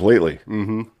 Completely.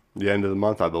 Mm-hmm. The end of the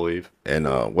month, I believe. And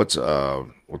what's the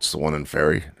one in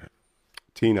Ferry?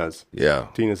 Tina's. Yeah.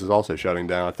 Tina's is also shutting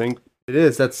down, I think. It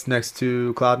is. That's next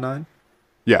to Cloud9.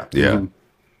 Yeah. Yeah. Mm-hmm.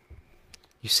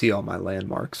 You see all my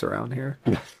landmarks around here.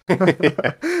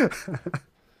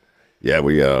 Yeah,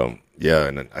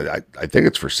 and I think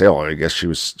it's for sale. I guess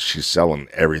she's selling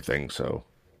everything, so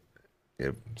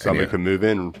Somebody could move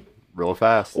in real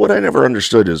fast. What I never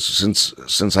understood is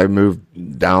since I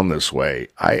moved down this way,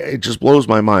 it just blows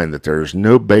my mind that there's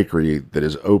no bakery that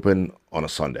is open on a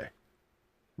Sunday.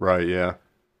 Right, yeah.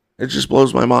 It just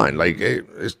blows my mind. Like,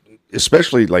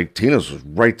 especially like Tina's was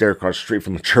right there across the street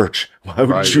from the church. Why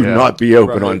would you not be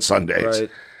open on Sundays? Right.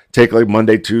 Take like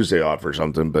Monday, Tuesday off or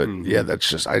something. But yeah, that's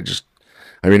just, I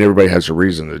mean, everybody has a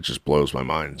reason. It just blows my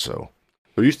mind. So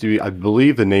there used to be, I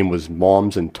believe the name was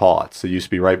Moms and Tots. It used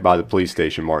to be right by the police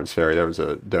station, Martins Ferry. There was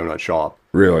a donut shop.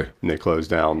 Really? And they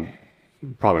closed down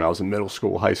probably when I was in middle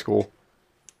school, high school.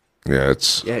 Yeah,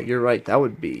 you're right. That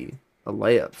would be a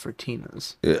layup for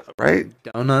Tina's. Yeah, right?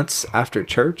 Donuts after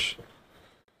church?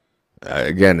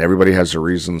 Again, everybody has their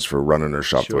reasons for running their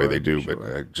shop the way they do,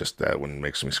 but just that one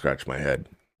makes me scratch my head.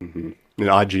 Mm-hmm. And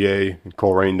IGA and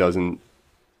Coleraine doesn't.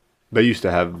 They used to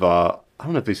have. I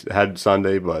don't know if they had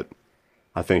Sunday, but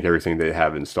I think everything they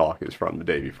have in stock is from the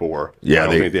day before. Yeah, I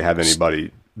don't think they have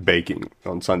anybody baking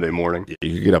on Sunday morning.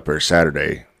 You could get up there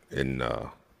Saturday,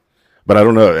 but I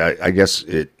don't know. I guess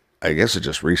it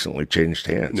just recently changed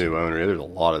hands. New owner. There's a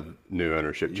lot of new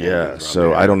ownership changes. Yeah,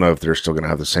 so I don't know if they're still going to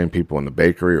have the same people in the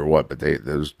bakery or what, but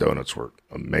those donuts were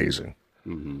amazing.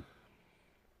 Mm-hmm.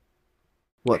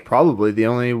 What, probably the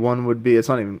only one would be, it's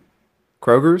not even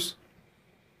Kroger's?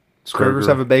 Does Kroger's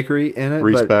have a bakery in it?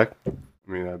 Respect.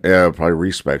 Yeah, probably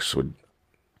Respects would.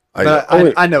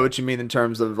 I know what you mean in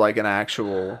terms of like an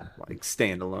actual like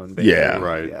standalone bakery. Yeah,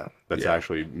 right. Yeah. That's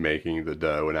actually making the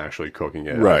dough and actually cooking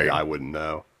it. Right. I wouldn't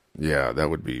know. Yeah, that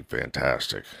would be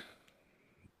fantastic.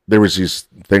 There was these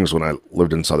things when I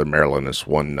lived in Southern Maryland, this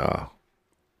one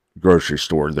grocery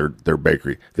store, their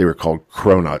bakery, they were called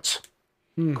Cronuts.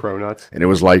 Cronuts? And it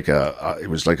was like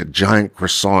a giant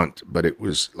croissant, but it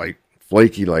was like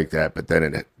flaky like that, but then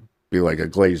it'd be like a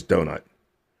glazed donut.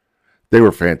 They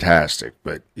were fantastic,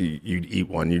 but you'd eat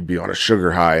one, you'd be on a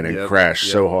sugar high and it'd crash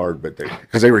so hard, but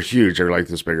because they were huge, they were like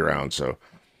this big around. So,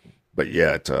 but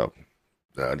yeah, I love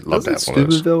that one. Doesn't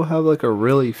Steubenville have like a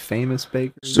really famous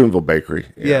bakery? Steubenville Bakery.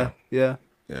 Yeah.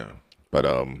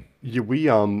 But we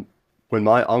when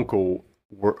my uncle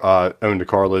owned a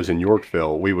Carlos in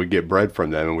Yorkville, we would get bread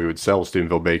from them, and we would sell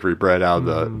Steubenville Bakery bread out of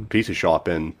the pizza shop.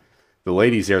 And the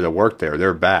ladies there that worked there,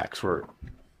 their backs were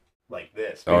like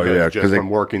this. Oh yeah, just from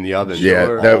working the oven. Yeah,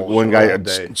 that one guy.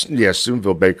 Yeah,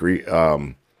 Steubenville Bakery.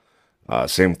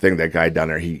 Same thing. That guy down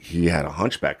there, he had a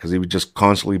hunchback because he would just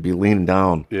constantly be leaning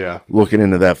down, looking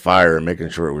into that fire and making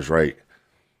sure it was right.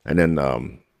 And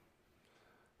then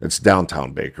it's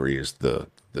Downtown Bakery is the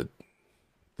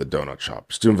donut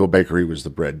shop. Steubenville Bakery was the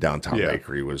bread. Downtown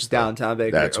Bakery was Downtown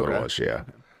Bakery. That's what it was. Yeah.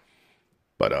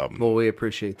 But well, we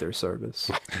appreciate their service.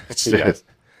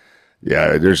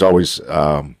 Yeah. There's always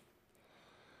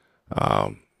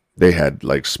they had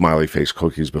like smiley face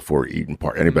cookies before Eaton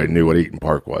Park. Anybody knew what Eaton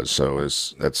Park was, so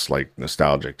that's like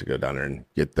nostalgic to go down there and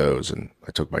get those. And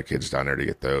I took my kids down there to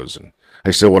get those. And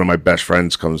one of my best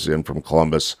friends comes in from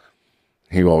Columbus.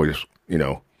 He always,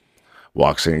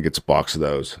 walks in and gets a box of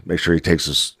those. Make sure he takes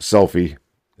a selfie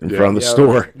in front of the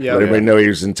store. Let everybody know he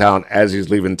was in town as he's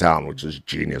leaving town, which is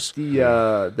genius.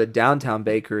 The Downtown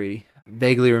Bakery,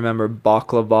 vaguely remember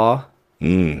baklava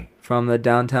from the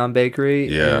Downtown Bakery.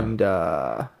 Yeah. And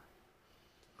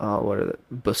what are the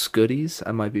biscottis?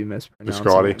 I might be mispronouncing.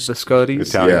 Biscottis.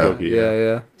 Italian cookie.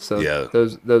 Yeah. So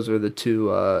those are the two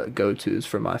go-tos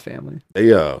for my family.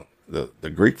 The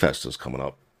Greek Fest is coming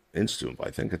up in Steubenville.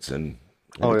 I think it's in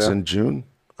in June.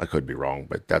 I could be wrong,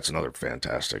 but that's another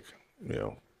fantastic.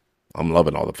 I'm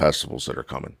loving all the festivals that are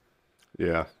coming.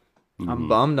 Yeah. I'm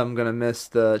bummed I'm gonna miss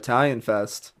the Italian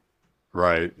Fest.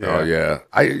 Right. Yeah. Oh yeah.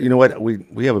 You know what?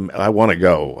 We have I want to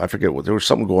go. I forget what there was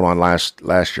something going on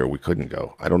last year. We couldn't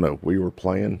go. I don't know. We were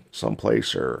playing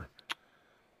someplace or.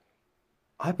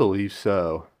 I believe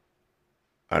so.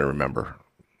 I don't remember,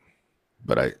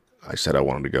 but I said I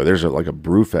wanted to go. There's like a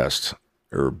brew fest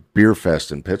or beer fest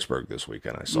in Pittsburgh this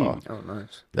weekend. I saw. Oh,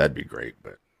 nice. That'd be great,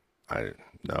 but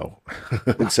no.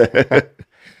 It's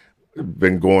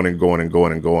been going and going and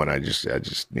going and going. I just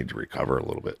need to recover a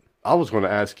little bit. I was going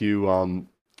to ask you,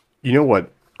 you know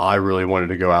what I really wanted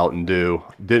to go out and do.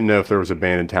 Didn't know if there was a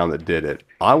band in town that did it.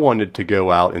 I wanted to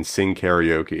go out and sing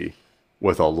karaoke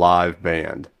with a live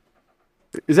band.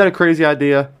 Is that a crazy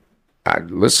idea?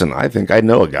 Listen, I think I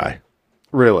know a guy.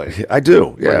 Really? I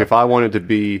do. Yeah. Like if I wanted to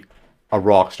be a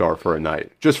rock star for a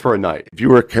night, just for a night. If you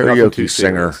were a karaoke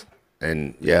singer,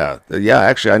 and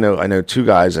actually, I know two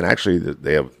guys, and actually,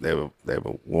 they have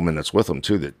a woman that's with them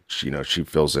too. That she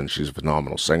fills in. She's a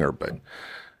phenomenal singer, but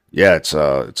yeah, it's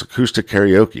acoustic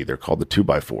karaoke. They're called the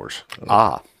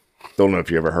 2x4s. Don't know if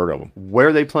you ever heard of them. Where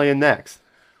are they playing next?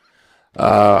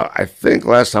 I think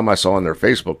last time I saw on their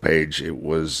Facebook page, it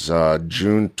was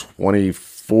June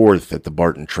 24th at the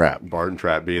Barton Trap. Barton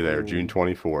Trap, be there, June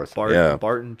 24th.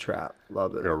 Barton Trap,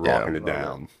 love it. They're rocking it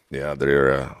down. Yeah,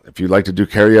 they're. If you like to do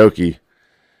karaoke,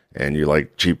 and you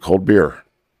like cheap cold beer,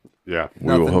 we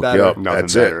will hook you up.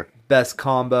 That's it. Best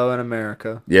combo in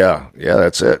America. Yeah,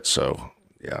 that's it. So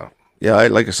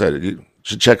like I said, you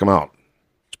should check them out.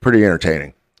 It's pretty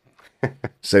entertaining, to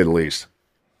say the least.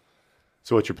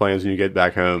 So what's your plans when you get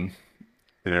back home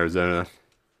in Arizona?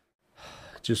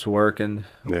 Just working.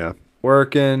 Yeah.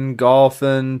 Working,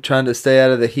 golfing, trying to stay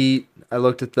out of the heat. I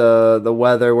looked at the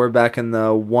weather. We're back in the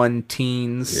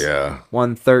 1-teens. Yeah.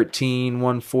 113,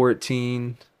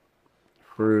 114.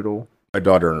 Brutal. My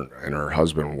daughter and her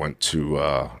husband went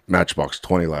to Matchbox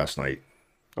 20 last night.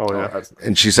 Oh, yeah.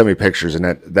 And she sent me pictures, and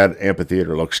that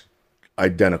amphitheater looks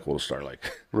identical to Star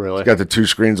Lake. Really? It's got the 2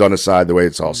 screens on the side, the way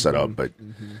it's all set up, but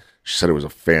she said it was a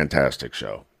fantastic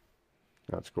show.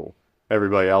 That's cool.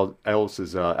 Everybody else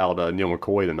is out Neil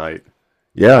McCoy tonight.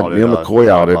 Yeah, Neil McCoy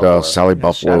out at Sally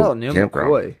Buffalo Shout out Neil Campground.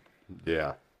 McCoy.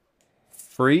 Yeah.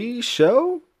 Free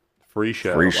show? Free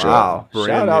show. Wow.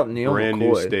 Shout out Neil brand McCoy.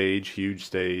 New stage, huge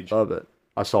stage. Love it.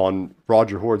 I saw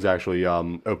Roger Hord's actually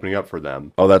opening up for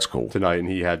them. Oh, that's cool. Tonight, and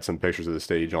he had some pictures of the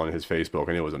stage on his Facebook,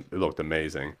 and it looked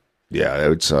amazing.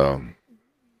 Yeah, it's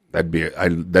that'd be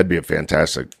a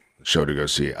fantastic show to go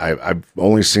see. I've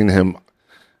only seen him.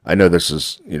 I know this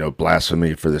is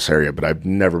blasphemy for this area, but I've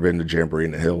never been to Jamboree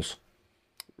in the Hills.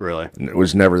 Really? It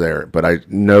was never there, but I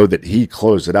know that he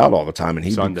closed it out all the time, and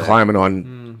he'd be climbing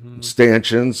on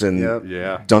stanchions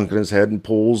and dunking his head in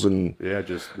pools and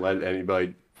just let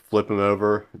anybody flip him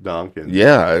over, dunk, and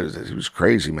it was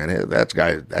crazy, man. That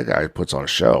guy puts on a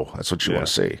show. That's what you want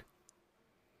to see.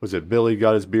 Was it Billy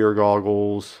got his beer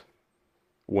goggles?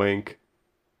 Wink.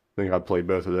 I think I played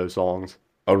both of those songs.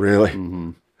 Oh, really?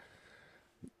 Mm-hmm.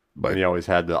 But he always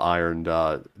had the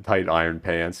tight iron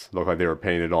pants. Looked like they were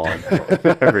painted on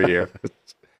every year.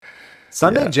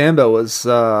 Sunday Jambo was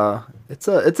it's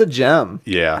a gem.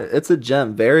 Yeah, it's a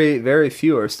gem. Very, very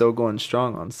few are still going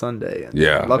strong on Sunday. And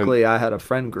luckily, I had a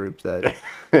friend group that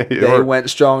they went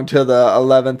strong to the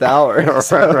 11th hour.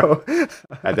 So.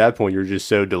 At that point, you're just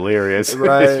so delirious.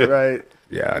 Right.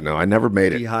 Yeah, no, I never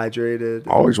made it. Dehydrated.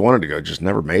 I always wanted to go, just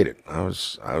never made it. I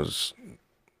was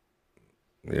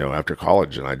after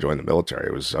college and I joined the military,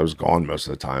 I was gone most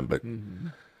of the time, but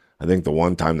I think the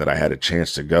one time that I had a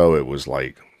chance to go, it was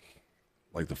like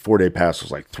the 4-day pass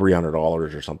was like $300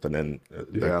 or something, and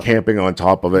the camping on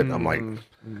top of it, I'm like,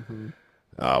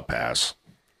 I'll pass.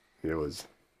 It was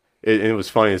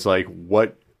funny. It's like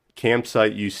what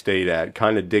campsite you stayed at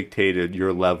kind of dictated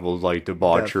your levels, like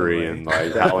debauchery and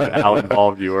like how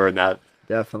involved you were in that.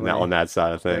 Definitely on that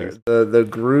side of things. The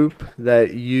group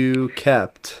that you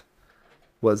kept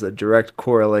was a direct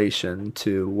correlation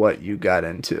to what you got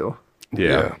into.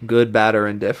 Yeah. Good, bad, or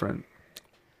indifferent.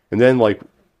 And then like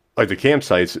the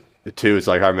campsites too, it's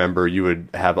like I remember you would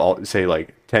have 10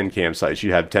 campsites.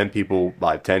 You have 10 people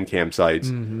by 10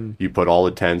 campsites. You put all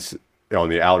the tents on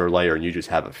the outer layer and you just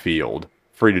have a field.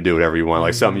 Free to do whatever you want.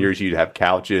 Like some years you'd have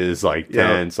couches, like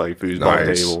tents, like foosball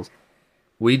tables.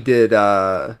 We did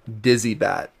Dizzy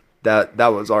Bat. That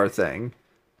was our thing.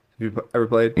 Have you ever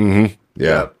played? Mm-hmm.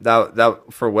 Yeah. That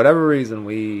for whatever reason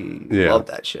we loved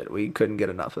that shit. We couldn't get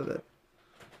enough of it.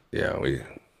 Yeah,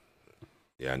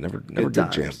 I never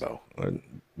did Jambo. I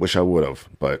wish I would have,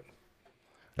 but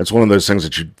that's one of those things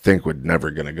that you'd think would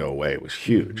never gonna go away. It was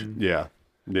huge. Yeah.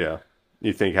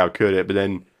 You think how could it? But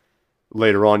then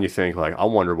later on you think like, I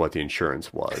wonder what the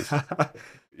insurance was.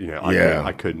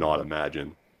 I could not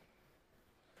imagine.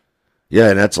 Yeah,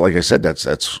 and that's like I said,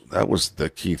 that was the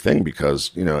key thing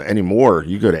because anymore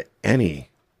you go to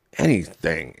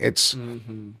anything, it's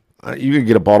you can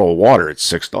get a bottle of water at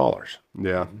 $6.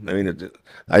 Yeah, I mean,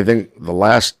 I think the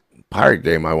last Pirate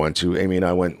game I went to, Amy and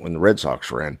I went when the Red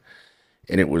Sox ran,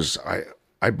 and it was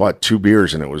I bought 2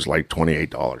 beers and it was like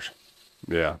 $28.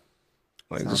 Yeah,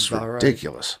 like this is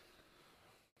ridiculous.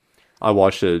 Right. I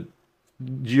watched it.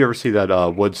 Did you ever see that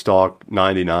Woodstock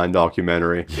 '99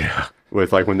 documentary? Yeah.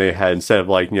 with like when they had, instead of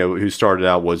like, who started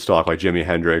out Woodstock, like Jimi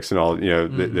Hendrix and all, the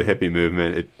hippie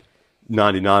movement,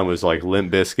 99 was like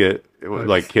Limp Bizkit,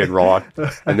 like Kid Rock.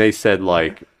 And they said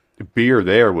like beer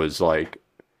there was like,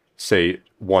 say,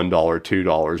 $1,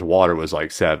 $2, water was like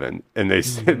 $7. And they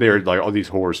said they were like all these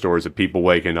horror stories of people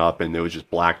waking up and it was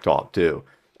just blacktop too.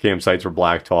 Campsites were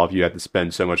blacktop. You had to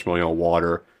spend so much money on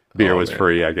water. Beer was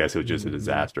free. I guess it was just a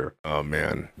disaster. Oh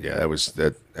man, yeah, that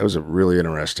was a really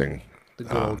interesting The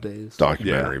good old days.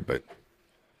 documentary. But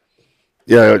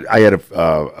yeah, I had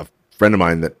a friend of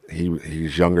mine that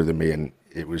he's younger than me, and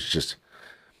it was just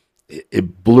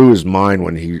it blew his mind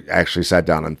when he actually sat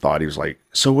down and thought. He was like,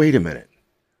 "So wait a minute,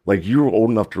 like you were old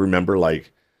enough to remember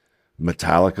like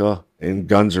Metallica and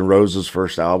Guns N' Roses'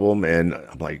 first album?" And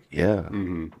I'm like, "Yeah,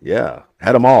 yeah,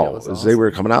 had them all as they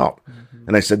were coming out."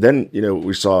 And I said, then,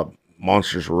 we saw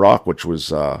Monsters of Rock, which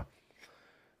was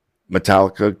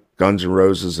Metallica, Guns N'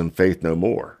 Roses, and Faith No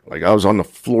More. Like, I was on the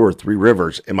floor of Three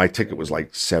Rivers, and my ticket was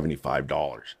like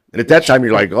 $75. And at that time,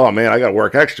 you're like, oh, man, I got to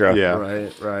work extra. Yeah.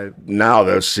 Right. Now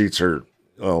those seats are,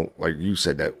 well, like you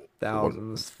said, that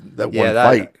Thousands. One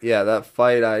fight. Yeah, that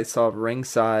fight I saw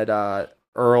ringside,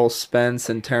 Earl Spence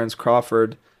and Terrence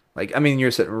Crawford. Like, I mean,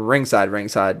 you're sitting ringside,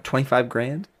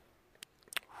 $25,000.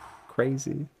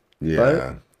 Crazy. Yeah.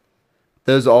 But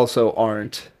those also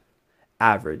aren't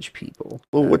average people.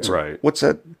 Well, what's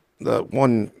that? The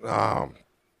one,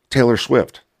 Taylor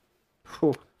Swift.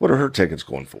 What are her tickets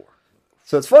going for?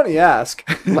 So it's funny you ask.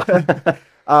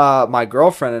 My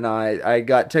girlfriend and I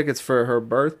got tickets for her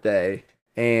birthday,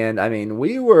 and I mean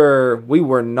we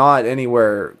were not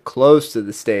anywhere close to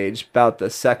the stage. About the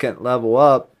second level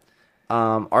up.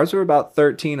 Ours were about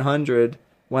 $1,300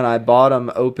 when I bought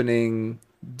them opening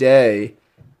day.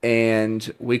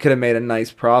 And we could have made a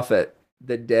nice profit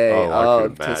the day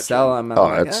to sell them.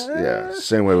 Yeah.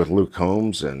 Same way with Luke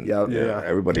Combs and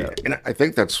everybody. Yep. And I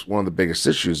think that's one of the biggest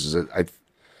issues is that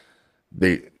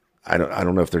I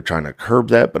don't know if they're trying to curb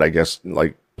that, but I guess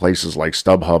like places like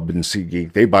StubHub and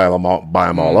SeatGeek, they buy them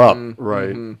all up.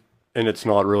 Right. And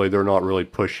they're not really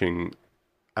pushing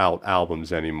out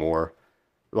albums anymore.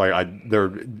 Like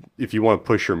if you want to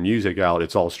push your music out,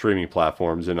 it's all streaming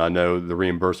platforms, and I know the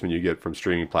reimbursement you get from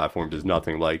streaming platforms is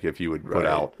nothing like if you would put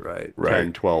out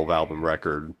 10, 12 album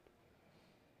record.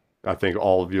 I think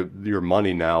all of your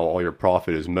money now, all your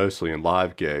profit is mostly in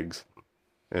live gigs,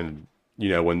 and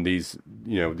when these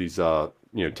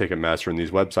Ticketmaster and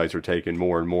these websites are taking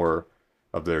more and more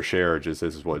of their share, this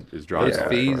is what is driving. Those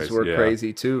fees were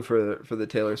crazy too for the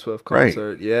Taylor Swift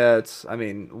concert. Right. Yeah, it's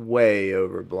way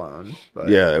overblown. But.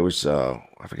 Yeah, it was. I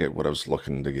forget what I was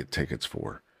looking to get tickets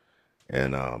for,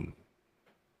 and I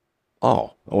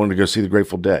wanted to go see the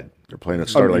Grateful Dead. They're playing at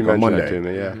Starlight on Monday. To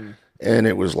me, yeah. And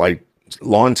it was like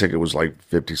lawn ticket was like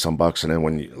 $50 bucks, and then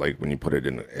when you put it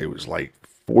in, it was like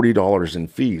 $40 in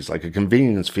fees, like a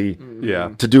convenience fee. Yeah.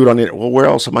 To do it on it. Well, where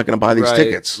else am I going to buy these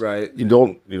tickets? Right. You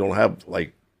don't have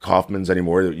like Kaufman's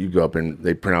anymore. You go up and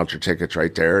they print out your tickets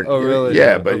right there. Oh, really?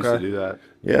 Yeah, but I used to do that.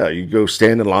 Yeah, you go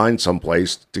stand in line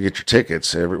someplace to get your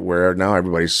tickets. Everywhere now,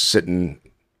 everybody's sitting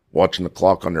watching the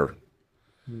clock on their.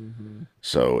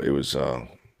 So it was.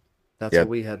 That's what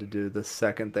we had to do the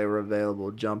second they were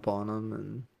available. Jump on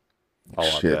them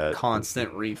and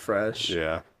constant refresh.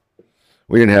 Yeah.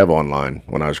 We didn't have online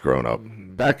when I was growing up.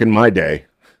 Back in my day.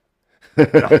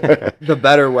 The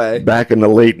better way. Back in the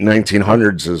late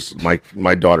 1900s, as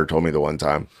my daughter told me the one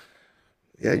time.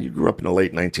 Yeah, you grew up in the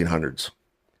late 1900s.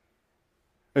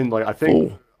 And like I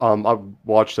think I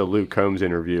watched a Luke Combs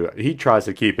interview. He tries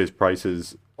to keep his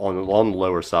prices on the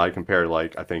lower side compared to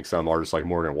like I think some artists like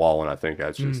Morgan Wallen. I think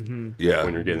that's just when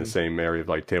you're getting the same area of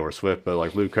like Taylor Swift. But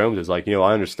like Luke Combs is like, I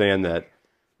understand that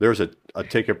there's a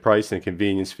ticket price and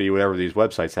convenience fee, whatever these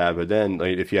websites have. But then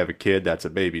like, if you have a kid, that's a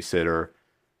babysitter,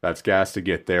 that's gas to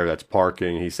get there, that's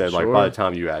parking. He said like by the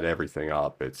time you add everything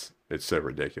up, it's so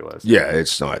ridiculous. Yeah,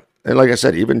 it's not. And like I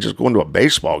said, even just going to a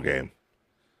baseball game,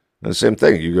 the same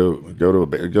thing. You go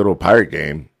to a Pirate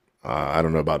game. I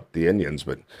don't know about the Indians,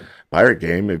 but Pirate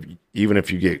game, even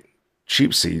if you get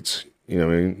cheap seats,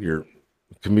 your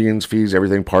convenience fees,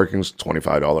 everything, parking's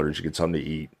 $25. You get something to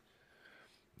eat.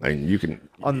 I mean, you can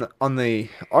on the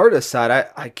artist side.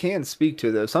 I can speak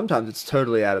to though. Sometimes it's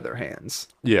totally out of their hands.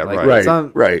 Yeah,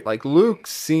 like, right. Like Luke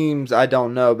seems, I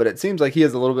don't know, but it seems like he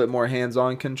has a little bit more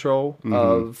hands-on control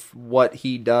of what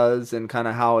he does and kind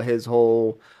of how his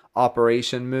whole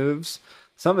operation moves.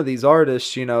 Some of these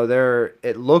artists,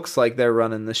 it looks like they're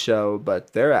running the show,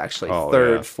 but they're actually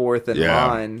third, fourth in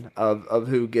line of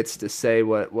who gets to say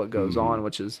what goes on,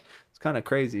 which is it's kind of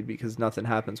crazy because nothing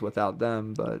happens without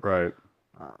them. But right.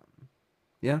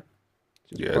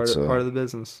 it's part of the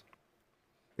business.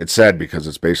 it's sad because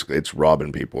it's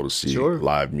robbing people to see Sure.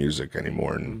 live music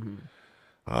anymore. And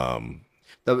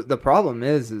The problem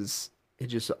is it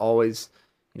just always,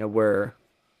 we're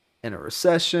in a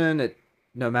recession.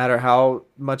 No matter how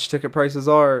much ticket prices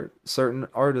are, certain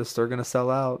artists are going to sell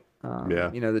out.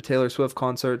 The Taylor Swift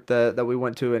concert that we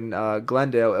went to in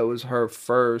Glendale, it was her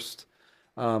first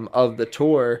of the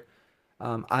tour.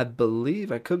 I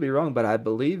believe, I could be wrong, but I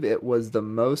believe it was the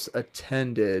most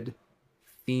attended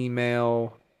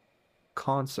female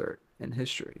concert in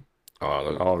history.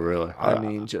 Oh, really? I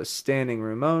mean, just standing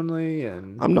room only,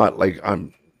 and I'm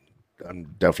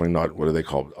definitely not, what do they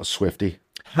call it, a Swiftie.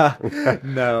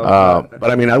 no.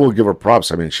 But I mean, I will give her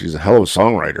props. I mean, she's a hell of a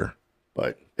songwriter.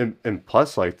 But and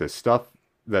plus, like, the stuff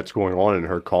that's going on in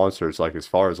her concerts, like as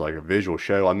far as like a visual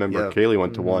show. I remember Kaylee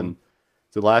went to one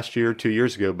the last year, 2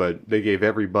 years ago, but they gave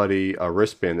everybody a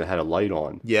wristband that had a light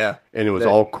on. Yeah. And it was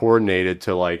all coordinated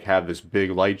to like have this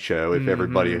big light show if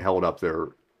everybody held up their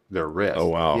wrist. oh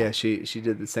wow, Yeah, she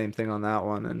did the same thing on that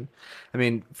one. And I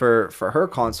mean, for her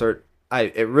concert,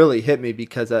 it really hit me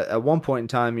because at one point in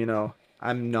time,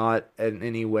 I'm not in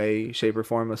any way, shape, or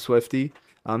form a Swiftie.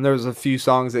 There was a few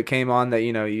songs that came on that,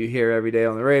 you hear every day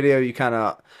on the radio, you kind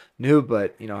of knew,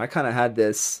 but, I kind of had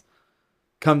this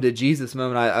come to Jesus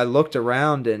moment. I looked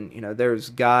around and, there's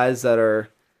guys that are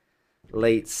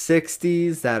late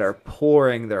 60s that are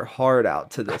pouring their heart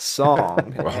out to this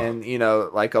song. And,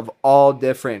 like of all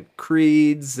different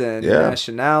creeds and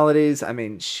nationalities. I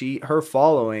mean, her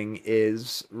following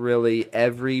is really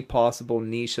every possible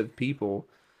niche of people.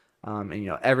 And,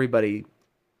 everybody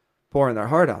pouring their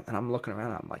heart out, and I'm looking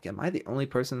around. I'm like, am I the only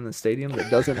person in the stadium that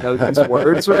doesn't know these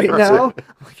words right now?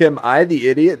 Like, am I the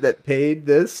idiot that paid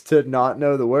this to not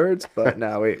know the words? But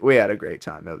no, we had a great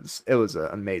time. It was an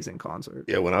amazing concert.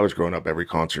 Yeah, when I was growing up, every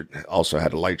concert also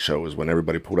had a light show. Was when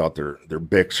everybody pulled out their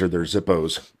Bics or their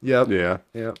Zippos. Yep. Yeah.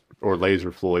 Yep. Or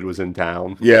Laser Floyd was in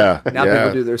town. Yeah. Now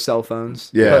people do their cell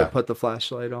phones. Yeah. Put the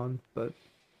flashlight on, but.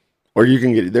 Or you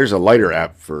can there's a lighter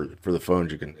app for the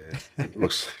phones. You can, it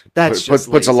looks,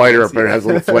 puts a lighter up there, it has a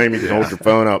little flame, you can hold your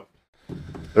phone up.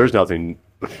 There's nothing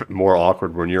more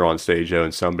awkward when you're on stage, though,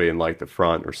 and somebody in like the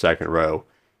front or second row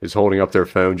is holding up their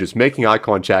phone, just making eye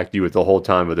contact you with the whole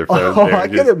time with their phone. Oh, I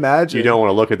can imagine. You don't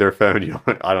want to look at their phone. You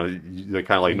kind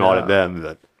of like nod at them.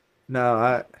 But.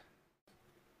 No,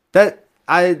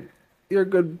 you're a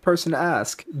good person to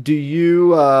ask. Do you,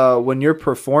 when you're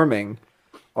performing,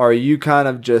 are you kind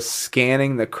of just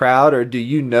scanning the crowd, or do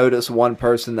you notice one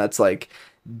person that's like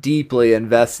deeply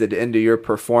invested into your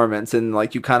performance and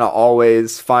like you kind of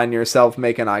always find yourself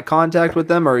making eye contact with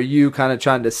them, or are you kind of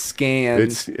trying to scan?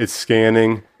 It's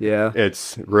scanning. Yeah.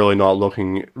 It's really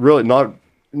not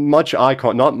much eye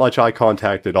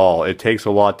contact at all. It takes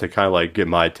a lot to kind of like get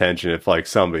my attention if like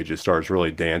somebody just starts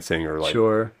really dancing or like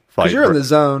sure. Because you're in the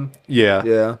zone. Yeah.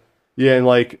 Yeah. Yeah, and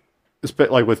like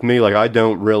with me, like I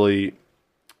don't really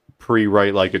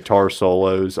pre-write like guitar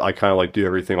solos. I kind of like do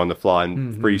everything on the fly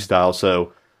and freestyle.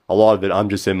 So a lot of it, I'm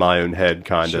just in my own head,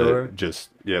 kind of just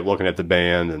looking at the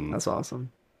band, and that's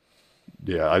awesome.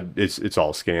 Yeah, it's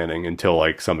all scanning until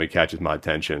like somebody catches my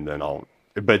attention. Then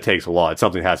but it takes a lot.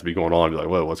 Something has to be going on. I'll be like,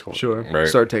 whoa, what's going on? Sure. Right.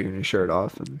 Start taking your shirt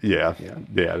off. And, yeah.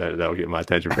 That'll get my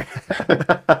attention.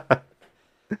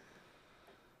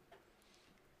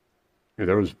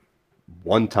 There was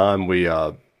one time we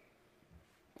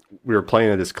were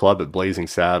playing at this club at Blazing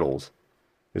Saddles.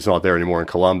 It's not there anymore in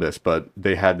Columbus, but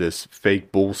they had this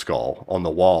fake bull skull on the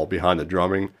wall behind the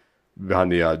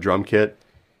drum kit.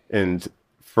 And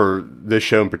for this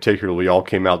show in particular, we all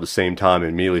came out at the same time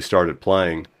and immediately started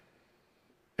playing.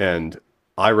 And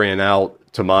I ran out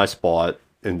to my spot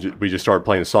and we just started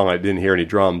playing the song. I didn't hear any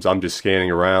drums. I'm just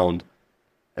scanning around.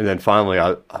 And then finally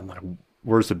I'm like,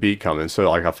 where's the beat coming? So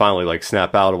like I finally like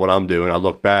snap out of what I'm doing. I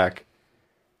look back.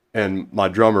 And my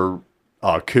drummer,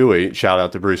 Cooey, shout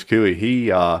out to Bruce Cooey,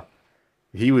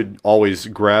 he would always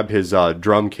grab his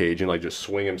drum cage and like just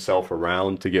swing himself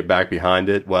around to get back behind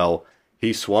it. Well,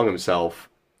 he swung himself.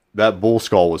 That bull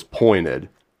skull was pointed.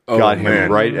 Got him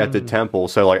right at the temple.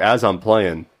 So like as I'm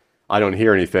playing, I don't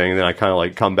hear anything. And then I kind of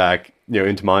like come back,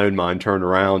 into my own mind, turn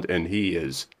around, and he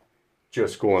is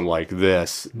just going like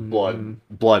this,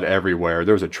 blood everywhere.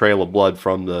 There was a trail of blood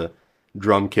from the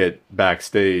drum kit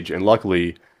backstage, and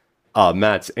luckily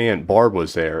Matt's aunt Barb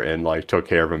was there and like took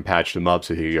care of him, patched him up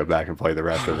so he could go back and play the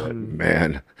rest of it.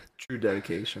 Man, true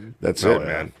dedication. That's it,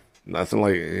 man. Nothing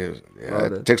like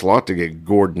it takes a lot to get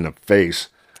gored in the face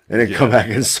and then come back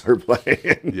and start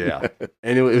playing. Yeah,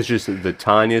 and it was just the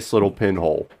tiniest little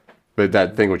pinhole, but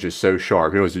that thing was just so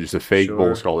sharp. It was just a fake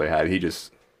bull skull they had.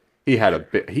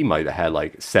 He might have had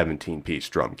like 17-piece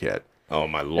drum kit. Oh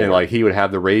my Lord. And like he would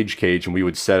have the rage cage and we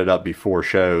would set it up before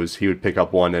shows. He would pick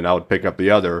up one and I would pick up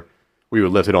the other. We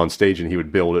would lift it on stage and he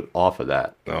would build it off of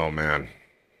that. Oh man.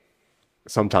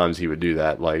 Sometimes he would do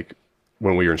that like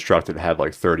when we were instructed to have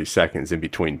like 30 seconds in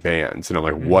between bands, and I'm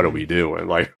like, what are we doing?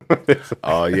 Like,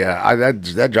 oh yeah,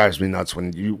 that drives me nuts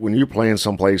when you're playing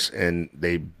someplace and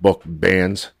they book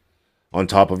bands on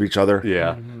top of each other.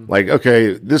 Yeah, like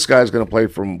okay, this guy's gonna play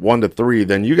from 1 to 3,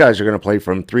 then you guys are gonna play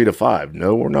from 3 to 5.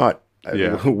 No, we're not.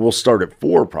 Yeah, we'll start at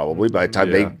 4 probably by the time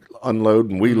they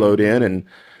unload and we load in, and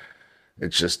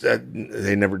it's just that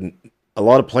they never. A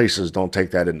lot of places don't take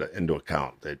that into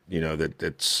account. That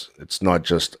that it's not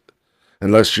just.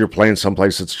 Unless you're playing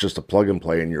someplace that's just a plug and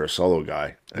play and you're a solo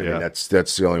guy. I mean, that's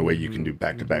the only way you can do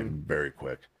back-to-back very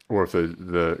quick. Or if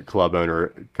the club owner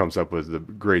comes up with the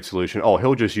great solution, oh,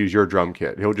 he'll just use your drum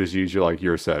kit. He'll just use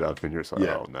your setup. And you're just like,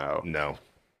 oh, no.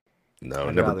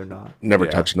 I'd rather not. Never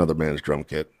touch another man's drum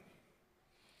kit.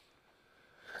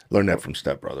 Learn that from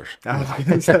Step Brothers. I was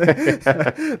going to say,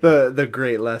 the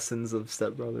great lessons of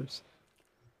Step Brothers.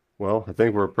 Well, I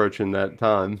think we're approaching that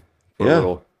time for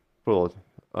a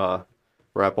little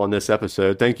wrap on this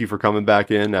episode. Thank you for coming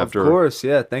back in after. Of course,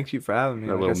 yeah. Thank you for having me.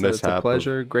 A little mishap. It's a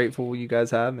pleasure. Grateful you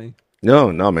guys have me.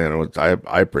 No, man.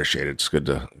 I appreciate it. It's good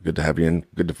to have you in.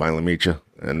 Good to finally meet you.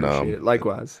 And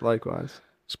likewise.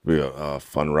 It's be a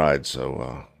fun ride.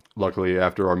 So luckily,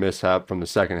 after our mishap from the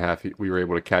second half, we were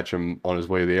able to catch him on his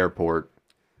way to the airport.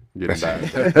 Get him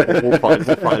back. We'll find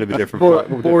him a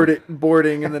different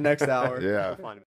boarding in the next hour. Yeah.